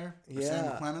Twain's from there.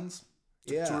 Sam McLennan's.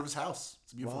 Tour of his house.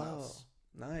 It's a beautiful house.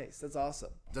 Nice. That's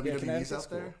awesome. WWE's out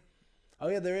there. Oh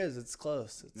yeah, there is. It's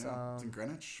close. It's it's in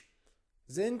Greenwich.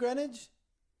 Is it in Greenwich?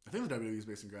 I think the WWE is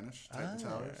based in Greenwich. Titan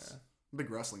Towers. Yeah. I'm a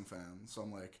big wrestling fan, so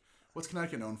I'm like, what's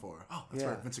Connecticut known for? Oh, that's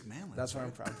where Vince McMahon lives. That's where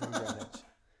I'm from Greenwich.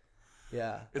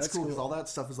 Yeah. It's cool because all that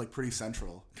stuff is like pretty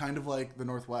central. Kind of like the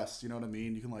Northwest, you know what I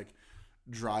mean? You can like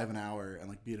drive an hour and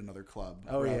like be at another club.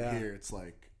 Oh, yeah. Out here, it's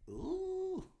like,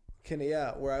 ooh.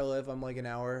 Where I live, I'm like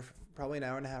probably an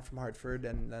hour and a half from Hartford,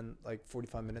 and then like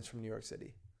 45 minutes from New York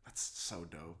City. That's so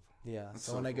dope. Yeah.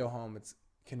 So when I go home, it's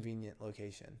convenient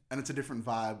location. And it's a different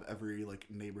vibe every like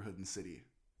neighborhood and city.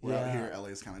 Where out here, LA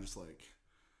is kind of just like,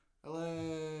 LA,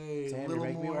 a little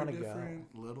more different,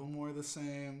 a little more the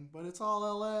same, but it's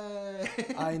all LA.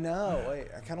 I know. Wait,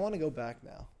 I kind of want to go back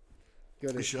now.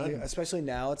 We should. Especially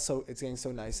now, it's getting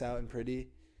so nice out and pretty.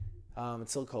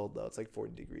 It's still cold though. It's like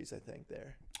 40 degrees, I think,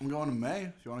 there. I'm going in May.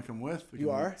 If you want to come with, we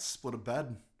can split a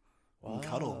bed and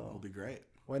cuddle. It'll be great.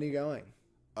 When are you going?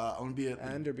 I'm going to be at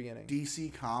End or beginning?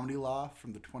 DC Comedy Loft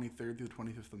from the 23rd through the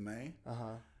 25th of May.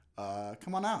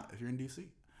 Come on out if you're in DC.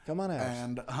 Come on out.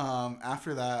 And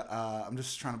after that, I'm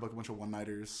just trying to book a bunch of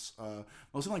one-nighters,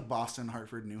 mostly like Boston,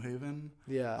 Hartford, New Haven.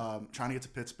 Yeah. Trying to get to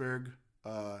Pittsburgh.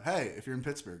 Hey, if you're in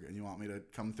Pittsburgh and you want me to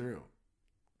come through,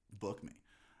 book me.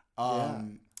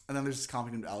 And then there's this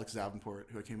comic named Alex Davenport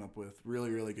who I came up with. Really,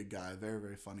 really good guy. Very,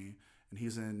 very funny. And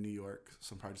he's in New York,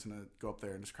 so I'm probably just going to go up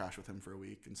there and just crash with him for a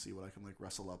week and see what I can like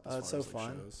wrestle up as That's far so as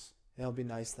fun. shows. It'll be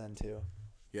nice then too.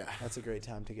 Yeah. That's a great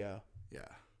time to go. Yeah.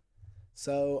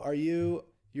 So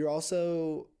you're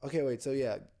also, okay, wait, so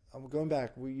yeah, I'm going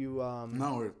back. Were you,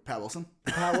 No, we're Pat Wilson.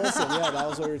 Pat Wilson, yeah, that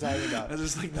was what we were talking about. It's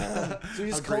just like that. So you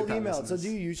just cold email. So do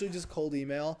you usually just cold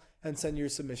email and send your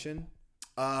submission?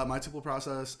 My typical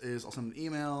process is I'll send an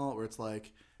email where it's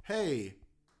like, hey,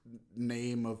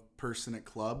 name of person at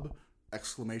club, !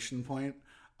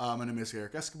 My name is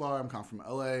Erik Escobar. I'm coming from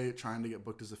LA, trying to get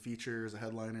booked as a feature, as a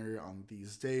headliner on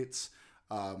these dates.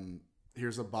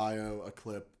 Here's a bio, a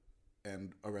clip,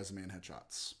 and a resume and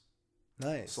headshots.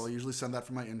 Nice. So I'll usually send that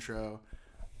for my intro.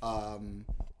 And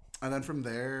then from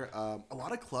there, a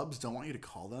lot of clubs don't want you to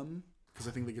call them because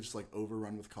I think they get just like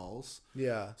overrun with calls.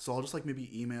 Yeah. So I'll just like maybe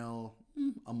email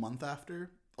a month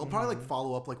after. I'll probably like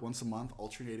follow up like once a month,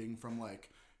 alternating from like,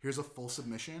 here's a full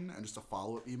submission and just a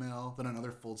follow-up email, then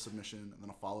another full submission, and then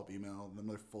a follow-up email, and then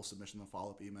another full submission, and a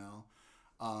follow-up email.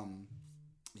 And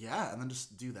then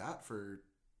just do that for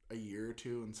a year or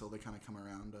two until they kind of come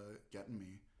around to getting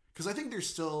me. Because I think you're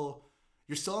still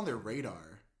on their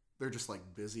radar. They're just like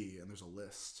busy and there's a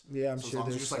list. Yeah, I'm so sure as long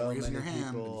as there's you're just, like, raising many your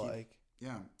hand people.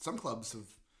 and some clubs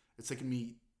it's taken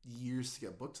me years to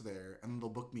get booked there, and they'll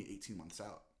book me 18 months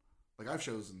out. Like I've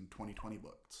shows in 2020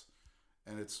 booked.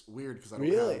 And it's weird because I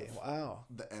don't have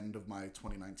the end of my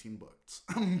 2019 booked.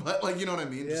 But like, you know what I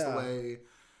mean? Yeah. Just the way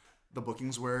the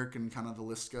bookings work and kind of the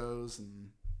list goes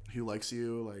and who likes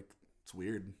you. Like, it's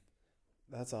weird.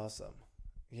 That's awesome.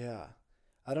 Yeah.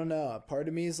 I don't know. Part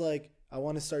of me is like, I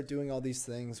want to start doing all these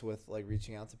things with like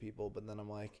reaching out to people. But then I'm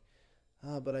like,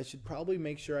 but I should probably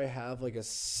make sure I have like a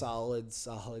solid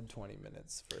 20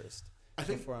 minutes first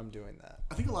before I'm doing that.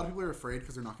 I think a lot of people are afraid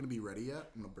because they're not going to be ready yet.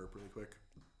 I'm going to burp really quick.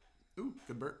 Ooh,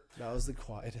 good burp. That was the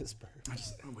quietest burp. I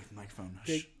just with the microphone.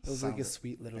 It was like a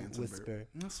sweet little whisper.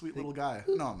 I'm a sweet little guy.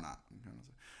 No, I'm not.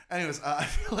 Anyways, I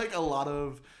feel like a lot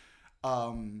of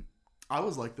I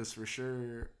was like this for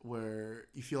sure, where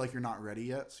you feel like you're not ready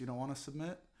yet, so you don't want to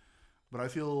submit. But I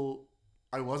feel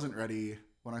I wasn't ready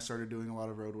when I started doing a lot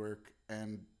of road work,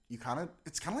 and it's kind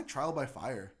of like trial by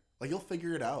fire. Like you'll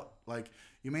figure it out. Like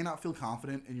you may not feel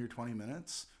confident in your 20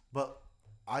 minutes, but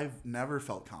I've never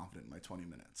felt confident in my 20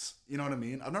 minutes. You know what I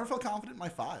mean? I've never felt confident in my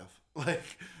 5. Like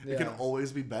it can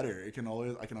always be better. I can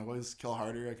always kill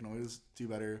harder. I can always do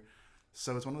better.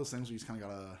 So it's one of those things where you just kind of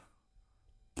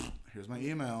gotta, here's my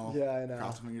email. Yeah, I know.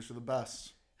 Cross my fingers for the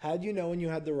best. How'd you know when you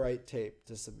had the right tape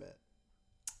to submit?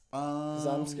 Because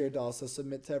I'm scared to also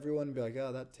submit to everyone and be like,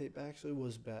 oh, that tape actually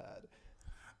was bad.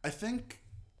 I think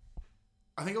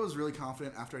I was really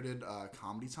confident after I did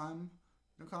Comedy Time.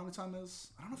 You know what Comedy Time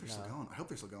is? I don't know if they're still going. I hope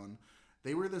they're still going.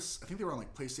 They were I think they were on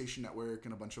like PlayStation Network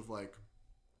and a bunch of like,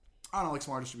 I don't know, like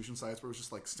smaller distribution sites where it was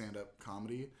just like stand-up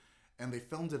comedy. And they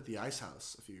filmed it at the Ice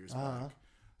House a few years back.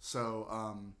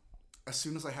 So as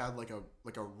soon as I had like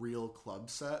a real club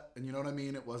set, and you know what I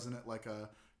mean? It wasn't at like a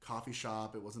coffee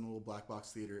shop. It wasn't a little black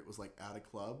box theater. It was like at a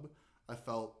club. I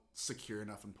felt secure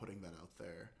enough in putting that out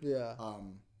there. Yeah.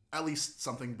 At least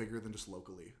something bigger than just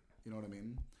locally. You know what I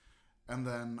mean? And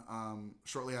then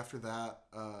shortly after that,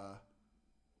 I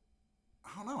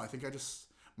don't know. I think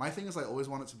my thing is I always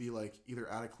want it to be like either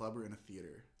at a club or in a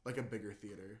theater, like a bigger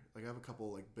theater. Like I have a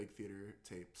couple like big theater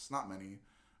tapes, not many,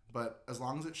 but as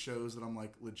long as it shows that I'm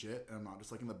like legit and I'm not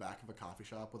just like in the back of a coffee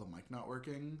shop with a mic not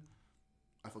working,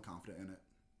 I feel confident in it.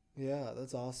 Yeah,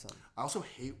 that's awesome. I also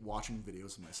hate watching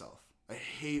videos of myself. I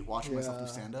hate watching myself do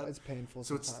stand-up. It's painful.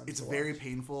 So it's very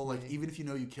painful. Like even if you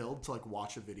know you killed, to like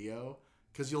watch a video,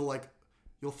 because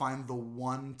you'll find the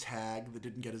one tag that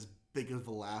didn't get as big of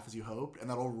a laugh as you hoped, and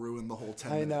that'll ruin the whole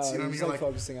 10 minutes. I know. You know what I mean? You're like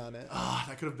focusing on it.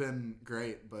 That could have been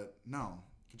great, but no.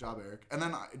 Good job, Eric. And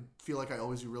then I feel like I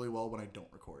always do really well when I don't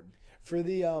record. For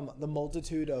the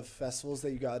multitude of festivals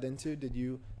that you got into, did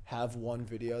you have one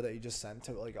video that you just sent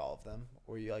to like all of them,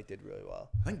 or you like did really well?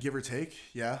 I think give or take,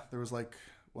 yeah. There was like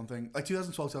one thing, like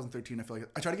 2012, 2013. I feel like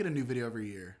I try to get a new video every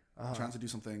year. I'm trying to do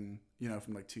something,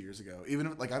 from like 2 years ago. Even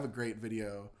if, like I have a great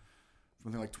video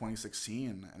from like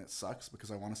 2016, and it sucks because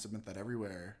I want to submit that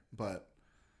everywhere, but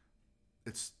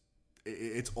it's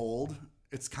old.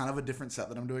 It's kind of a different set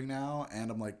that I'm doing now,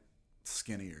 and I'm like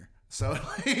skinnier. So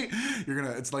like,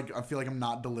 it's like I feel like I'm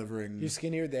not delivering. You're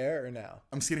skinnier there or now?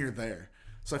 I'm skinnier there.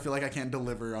 So I feel like I can't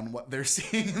deliver on what they're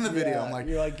seeing in the video. Yeah, I'm like,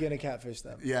 you're like gonna catfish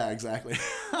them. yeah, exactly.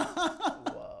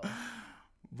 Whoa.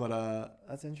 But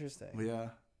That's interesting. yeah,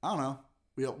 I don't know.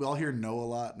 We all hear no a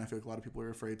lot, and I feel like a lot of people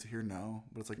are afraid to hear no.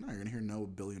 But it's like, no, you're gonna hear no a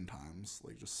billion times.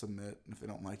 Like, just submit, and if they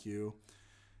don't like you,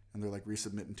 and they're like,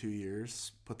 resubmit in 2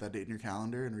 years, put that date in your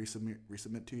calendar and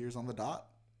resubmit 2 years on the dot,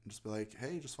 and just be like,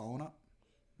 hey, just following up.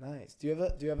 Nice. Do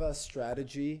you have a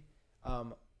strategy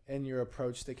in your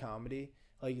approach to comedy?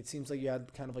 Like, it seems like you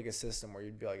had kind of like a system where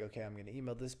you'd be like, okay, I'm gonna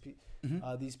email these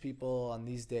people on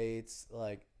these dates.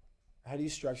 Like, how do you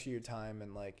structure your time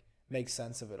and like make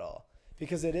sense of it all?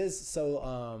 Because it is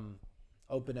so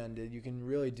open ended. You can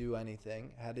really do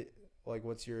anything.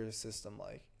 What's your system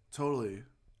like? Totally.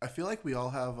 I feel like we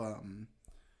all have,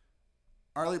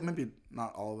 or like maybe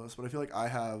not all of us, but I feel like I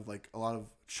have like a lot of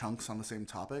chunks on the same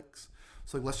topics.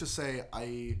 So like, let's just say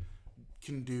I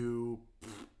can do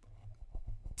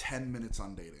 10 minutes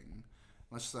on dating.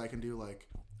 Let's just say I can do like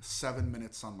 7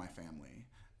 minutes on my family,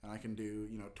 and I can do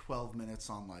 12 minutes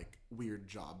on like weird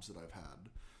jobs that I've had.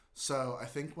 So I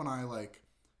think when I like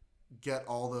get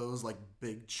all those like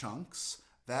big chunks,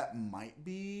 that might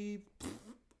be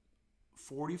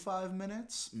 45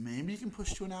 minutes. Maybe you can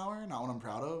push to an hour. Not what I'm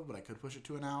proud of, but I could push it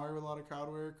to an hour with a lot of crowd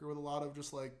work or with a lot of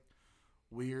just like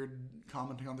weird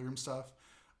commenting on the room stuff.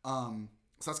 So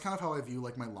that's kind of how I view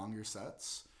like my longer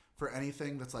sets. For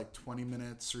anything that's like 20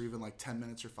 minutes or even like 10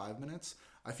 minutes or 5 minutes,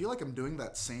 I feel like I'm doing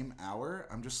that same hour.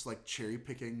 I'm just like cherry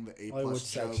picking the A+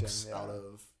 jokes out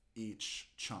of each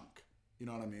chunk. You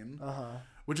know what I mean?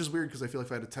 Which is weird because I feel like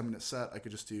if I had a 10-minute set, I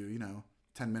could just do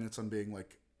 10 minutes on being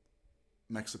like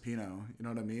Mexipino. You know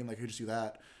what I mean? Like I could just do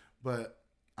that. But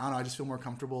I don't know. I just feel more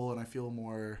comfortable and I feel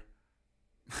more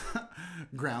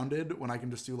grounded when I can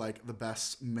just do like the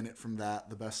best minute from that,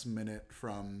 the best minute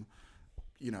from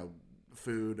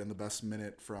food, and the best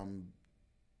minute from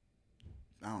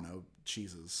I don't know,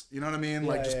 cheeses. You know what I mean?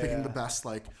 Like just picking the best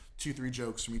like 2-3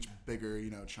 jokes from each bigger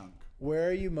chunk. Where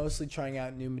are you mostly trying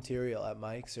out new material, at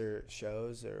mics or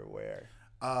shows, or where?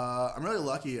 I'm really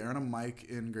lucky. I run a mic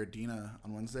in Gardena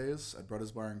on Wednesdays at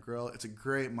Brothers Bar and Grill. It's a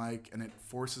great mic, and it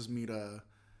forces me to,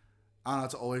 I don't know,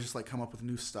 to always just like come up with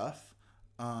new stuff.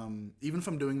 Even if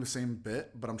I'm doing the same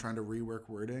bit, but I'm trying to rework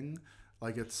wording,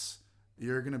 like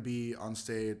you're going to be on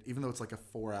stage, even though it's like a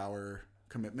 4-hour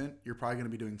commitment, you're probably going to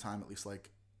be doing time at least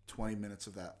like 20 minutes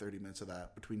of that, 30 minutes of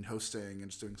that between hosting and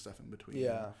just doing stuff in between.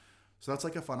 Yeah. So that's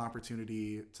like a fun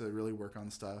opportunity to really work on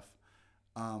stuff.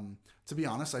 To be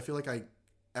honest, I feel like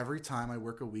every time I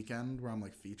work a weekend where I'm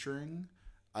like featuring,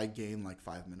 I gain like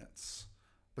 5 minutes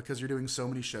because you're doing so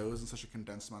many shows in such a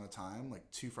condensed amount of time, like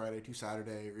 2 Friday, 2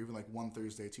 Saturday, or even like 1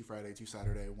 Thursday, 2 Friday, 2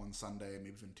 Saturday, 1 Sunday,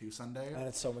 maybe even 2 Sunday. And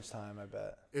it's so much time, I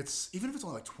bet. Even if it's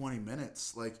only like 20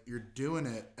 minutes, like you're doing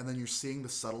it and then you're seeing the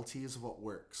subtleties of what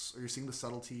works, or you're seeing the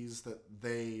subtleties that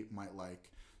they might like.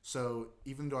 So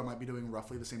even though I might be doing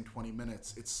roughly the same 20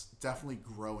 minutes, it's definitely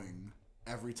growing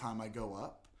every time I go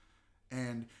up.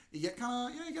 And you get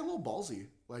kind of, you get a little ballsy.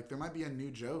 Like there might be a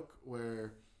new joke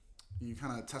where you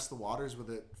kind of test the waters with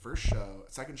it first show.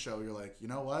 Second show, you're like, you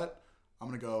know what? I'm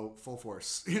going to go full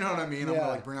force. You know what I mean? I'm going to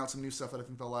like bring out some new stuff that I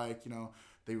think they'll like.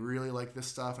 They really like this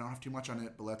stuff. I don't have too much on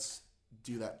it, but let's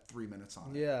do that 3 minutes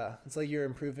on it. Yeah. It's like you're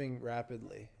improving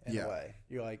rapidly in a way.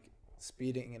 You're like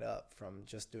speeding it up from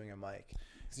just doing a mic.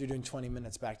 Because you're doing 20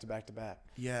 minutes back to back to back.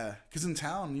 Yeah. Because in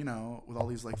town, with all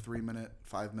these like 3-minute,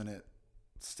 5-minute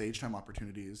stage time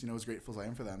opportunities, as grateful as I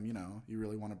am for them, you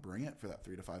really want to bring it for that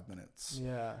 3 to 5 minutes.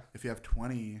 Yeah. If you have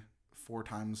 24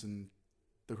 times in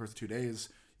the course of 2 days,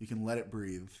 you can let it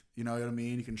breathe. You know what I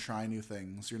mean? You can try new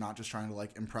things. You're not just trying to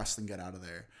like impress and get out of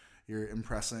there. You're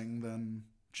impressing, then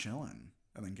chilling,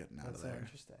 and then getting out of there. That's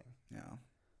interesting. Yeah.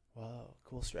 Wow.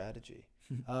 Cool strategy.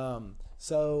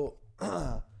 So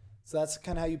that's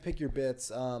kind of how you pick your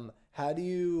bits. How do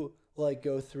you like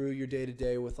go through your day to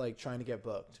day with like trying to get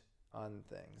booked on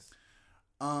things?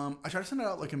 I try to send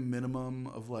out like a minimum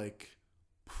of like,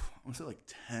 I want to say like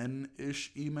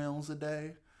 10-ish emails a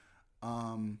day.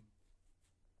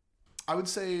 I would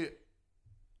say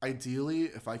ideally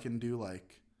if I can do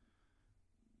like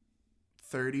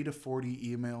 30 to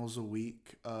 40 emails a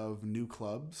week of new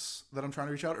clubs that I'm trying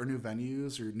to reach out, or new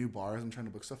venues or new bars I'm trying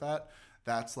to book stuff at,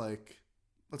 that's like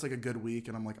a good week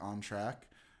and I'm like on track.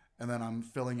 And then I'm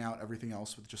filling out everything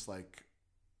else with just like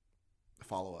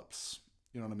follow-ups.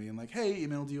 You know what I mean? Like, hey,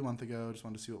 emailed you a month ago, just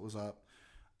wanted to see what was up.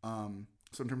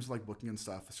 So in terms of like booking and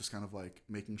stuff, it's just kind of like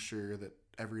making sure that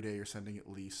every day you're sending at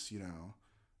least,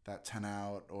 that 10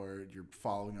 out, or you're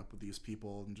following up with these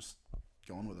people and just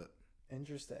going with it.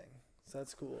 Interesting. So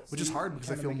that's cool. Which is hard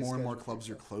because I feel more and more clubs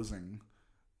are closing.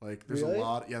 Like there's Really?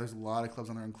 there's a lot of clubs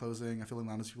on there and closing. I feel like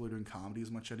not as people are doing comedy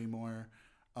as much anymore.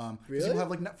 'Cause Really? people have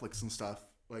like Netflix and stuff.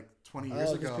 Like 20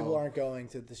 years ago, people aren't going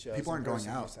to the shows. People aren't going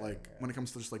person, out. saying, Like yeah. when it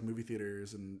comes to just like movie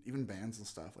theaters and even bands and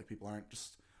stuff, like people aren't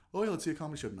just, oh yeah, let's see a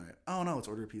comedy show tonight. Oh no, let's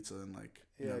order a pizza and like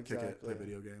kick it, play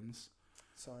video games.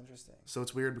 So interesting. So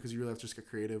it's weird because you really have to just get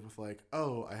creative with like,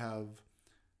 oh, I have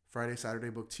Friday, Saturday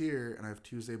booked here, and I have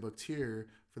Tuesday booked here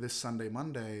for this Sunday,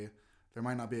 Monday. There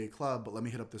might not be a club, but let me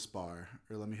hit up this bar,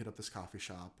 or let me hit up this coffee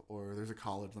shop, or there's a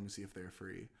college, let me see if they're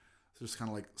free. So just kind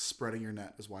of like spreading your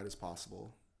net as wide as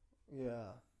possible.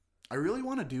 Yeah. I really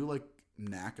want to do like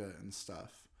NACA and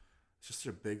stuff. It's just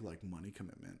a big like money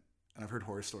commitment. And I've heard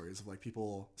horror stories of like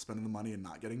people spending the money and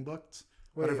not getting booked.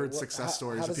 But I've heard success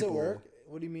stories how of does people. It work?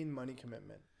 What do you mean money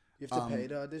commitment? You have to pay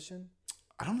to audition?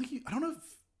 I don't know if you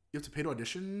have to pay to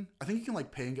audition. I think you can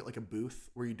like pay and get like a booth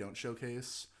where you don't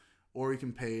showcase, or you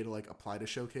can pay to like apply to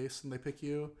showcase and they pick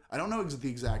you. I don't know the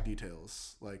exact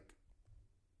details. Like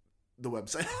the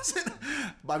website has it,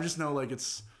 but I just know like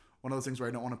it's one of those things where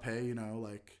I don't want to pay,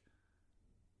 like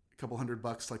a couple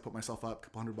 $100 to like put myself up,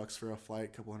 couple $100 for a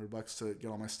flight, couple $100 to get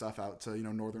all my stuff out to,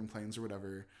 Northern Plains or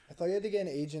whatever. I thought you had to get an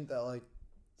agent that like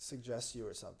suggests you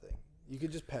or something. You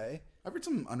could just pay. I've heard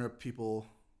some unrepped people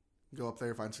go up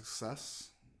there, find success.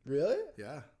 Really?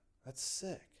 Yeah. That's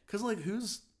sick. Because like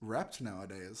who's repped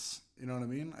nowadays? You know what I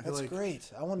mean? I feel That's like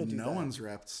great. I want to do that. No one's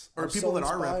repped. Or I'm people so that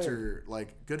are repped inspired. are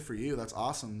like good for you. That's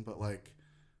awesome. But like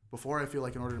before, I feel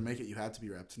like in order to make it, you had to be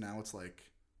repped. Now it's like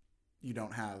you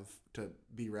don't have to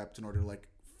be repped in order to like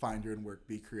find your own work,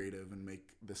 be creative, and make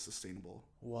this sustainable.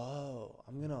 Whoa.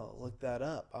 I'm going to look that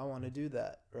up. I want to do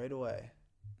that right away.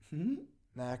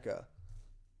 NACA.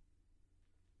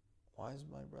 Why is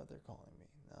my brother calling me?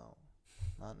 No,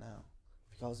 not now.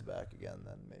 If he calls back again,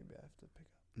 then maybe I have to pick up.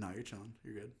 No, you're chilling.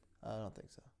 You're good. I don't think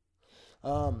so.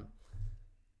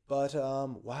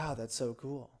 Wow, that's so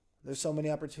coal. There's so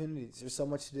many opportunities. There's so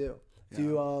much to do. Yeah. Do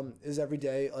you is every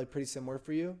day like pretty similar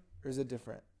for you, or is it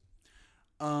different?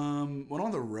 When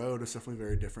on the road, it's definitely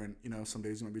very different. Some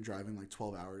days you might be driving like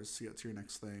 12 hours to get to your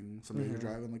next thing. Some days you're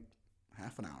driving like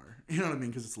half an hour. You know what I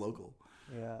mean? Because it's local.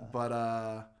 Yeah. But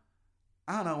I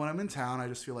don't know. When I'm in town, I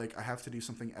just feel like I have to do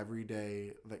something every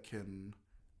day that can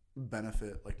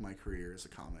benefit like my career as a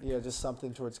comic. Yeah, just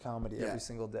something towards comedy every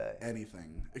single day.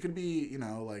 Anything. It could be,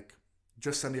 like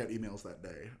just sending out emails that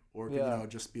day, or it could,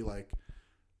 just be like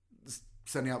just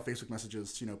sending out Facebook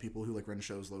messages to, people who like run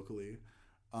shows locally.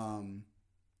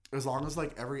 As long as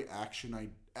like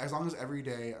as long as every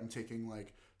day I'm taking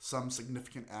like some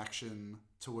significant action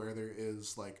to where there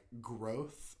is like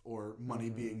growth or money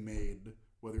being made,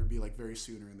 whether it be like very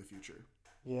soon or in the future.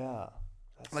 Yeah.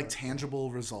 Like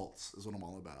tangible results is what I'm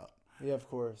all about. Yeah, of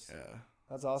course. Yeah.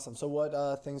 That's awesome. So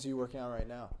what things are you working on right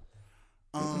now?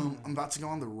 I'm about to go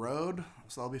on the road,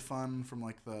 so that'll be fun from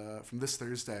this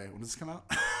Thursday. When does this come out?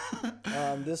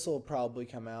 This will probably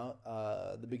come out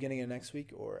the beginning of next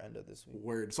week or end of this week.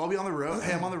 Word. So I'll be on the road.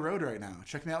 Hey, I'm on the road right now.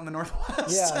 Check me out in the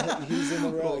Northwest. Yeah, he's in the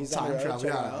road. He's time on the road. travel.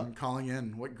 Check him Yeah, out. I'm calling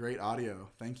in. What great audio.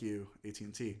 Thank you,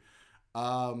 AT&T.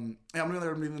 I'm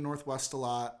gonna be in the Northwest a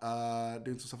lot,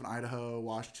 doing some stuff in Idaho,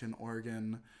 Washington,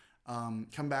 Oregon.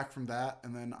 Come back from that,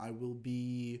 and then I will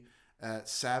be at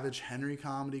Savage Henry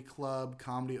Comedy Club,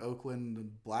 Comedy Oakland, and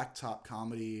Blacktop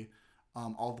Comedy,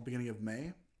 all at the beginning of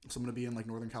May. So I'm gonna be in like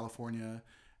Northern California,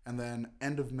 and then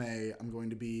end of May I'm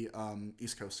going to be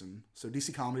East Coasting. So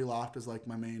DC Comedy Loft is like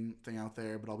my main thing out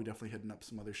there, but I'll be definitely hitting up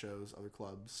some other shows, other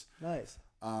clubs. Nice.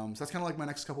 So that's kind of like my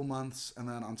next couple months, and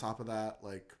then on top of that,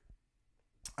 like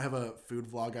I have a food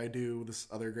vlog I do with this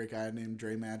other great guy named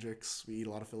Dre Magics. We eat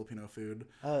a lot of Filipino food.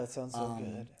 Oh, that sounds so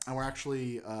good. And we're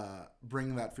actually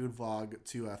bringing that food vlog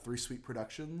to Three Sweet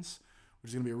Productions, which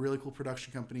is going to be a really cool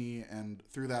production company. And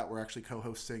through that, we're actually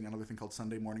co-hosting another thing called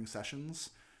Sunday Morning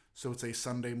Sessions. So it's a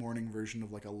Sunday morning version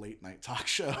of like a late night talk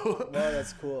show. Wow,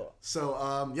 that's cool.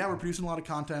 So we're producing a lot of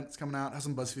content. It's coming out. Has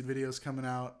some BuzzFeed videos coming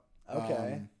out.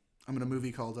 Okay. I'm in a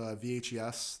movie called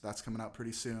VHES. That's coming out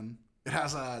pretty soon. It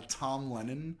has Tom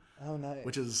Lennon. Oh, nice.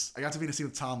 Which is, I got to be in a scene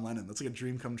with Tom Lennon. That's like a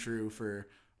dream come true for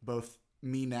both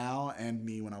me now and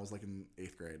me when I was like in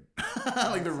 8th grade.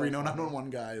 Like the Reno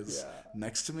 911 guy is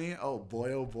next to me. Oh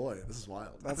boy, this is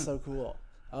wild. That's so cool.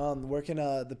 Where can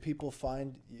the people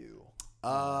find you?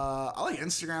 I like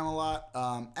Instagram a lot,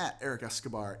 at Erik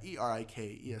Escobar,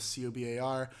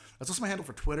 ErikEscobar. That's also my handle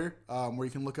for Twitter, where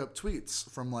you can look up tweets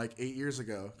from like 8 years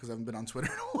ago, because I haven't been on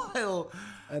Twitter in a while.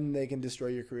 And they can destroy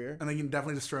your career? And they can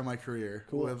definitely destroy my career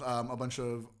Cool. with a bunch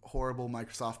of horrible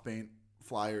Microsoft Paint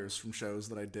flyers from shows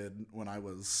that I did when I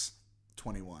was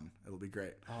 21. It'll be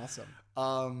great. Awesome.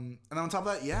 And then on top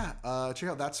of that, check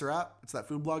out That's a Wrap. It's that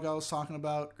food blog I was talking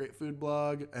about. Great food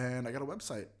blog. And I got a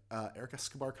website,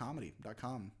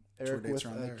 erikescobarcomedy.com. Eric with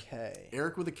a K.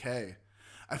 Eric with a K.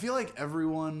 I feel like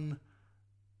everyone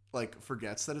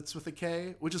forgets that it's with a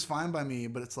K, which is fine by me,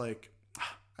 but it's like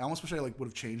I almost wish I would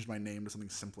have changed my name to something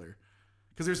simpler.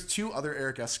 Because there's 2 other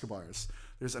Erik Escobars.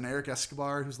 There's an Erik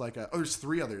Escobar who's there's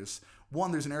 3 others.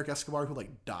 One, there's an Erik Escobar who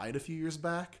died a few years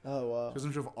back. Oh, wow. There's a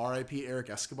bunch of R.I.P. Erik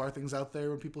Escobar things out there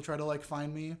when people try to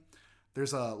find me.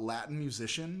 There's a Latin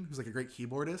musician who's a great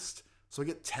keyboardist. So I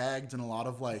get tagged in a lot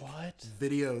of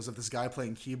videos of this guy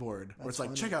playing keyboard. Where it's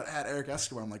funny. Check out @Erik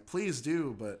Escobar. I'm like, please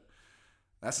do, but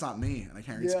that's not me, and I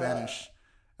can't read Spanish.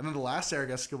 And then the last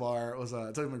Erik Escobar was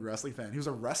a wrestling fan. He was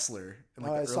a wrestler in the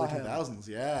early 2000s.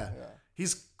 Yeah.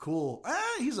 He's cool.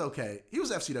 He's okay. He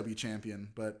was FCW champion,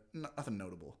 but nothing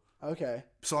notable. Okay.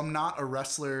 So I'm not a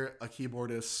wrestler, a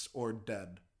keyboardist, or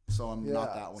dead. So I'm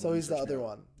not that one. So he's the other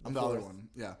one. I'm the other one.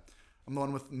 Yeah. I'm the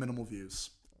one with minimal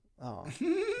views. Oh.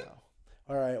 Wow.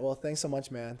 All right. Well, thanks so much,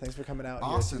 man. Thanks for coming out.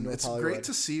 Awesome. It's great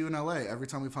to see you in LA. Every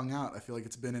time we've hung out, I feel like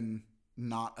it's been in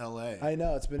not LA. I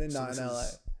know. It's been in not in LA.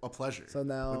 A pleasure. So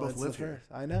now we both live here.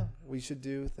 I know. We should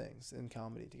do things in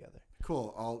comedy together.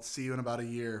 Cool. I'll see you in about a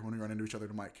year when we run into each other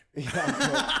to Mike. Yeah.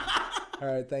 Cool.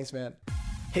 All right. Thanks, man.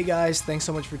 Hey guys, thanks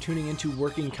so much for tuning into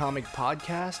Working Comic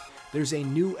Podcast. There's a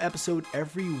new episode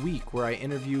every week where I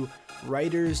interview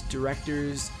writers,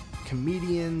 directors,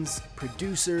 comedians,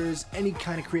 producers, any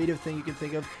kind of creative thing you can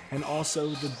think of, and also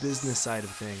the business side of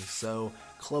things. So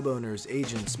club owners,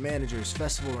 agents, managers,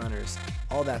 festival runners,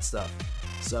 all that stuff.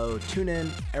 So tune in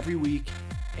every week,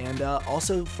 and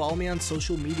also follow me on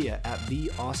social media at The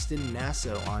Austin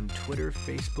NACA on Twitter,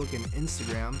 Facebook, and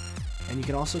Instagram. And you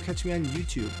can also catch me on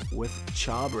YouTube with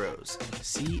Cha Bros,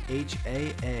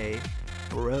 CHAA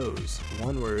Bros,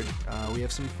 one word. We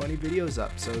have some funny videos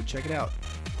up, so check it out.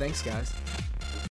 Thanks, guys.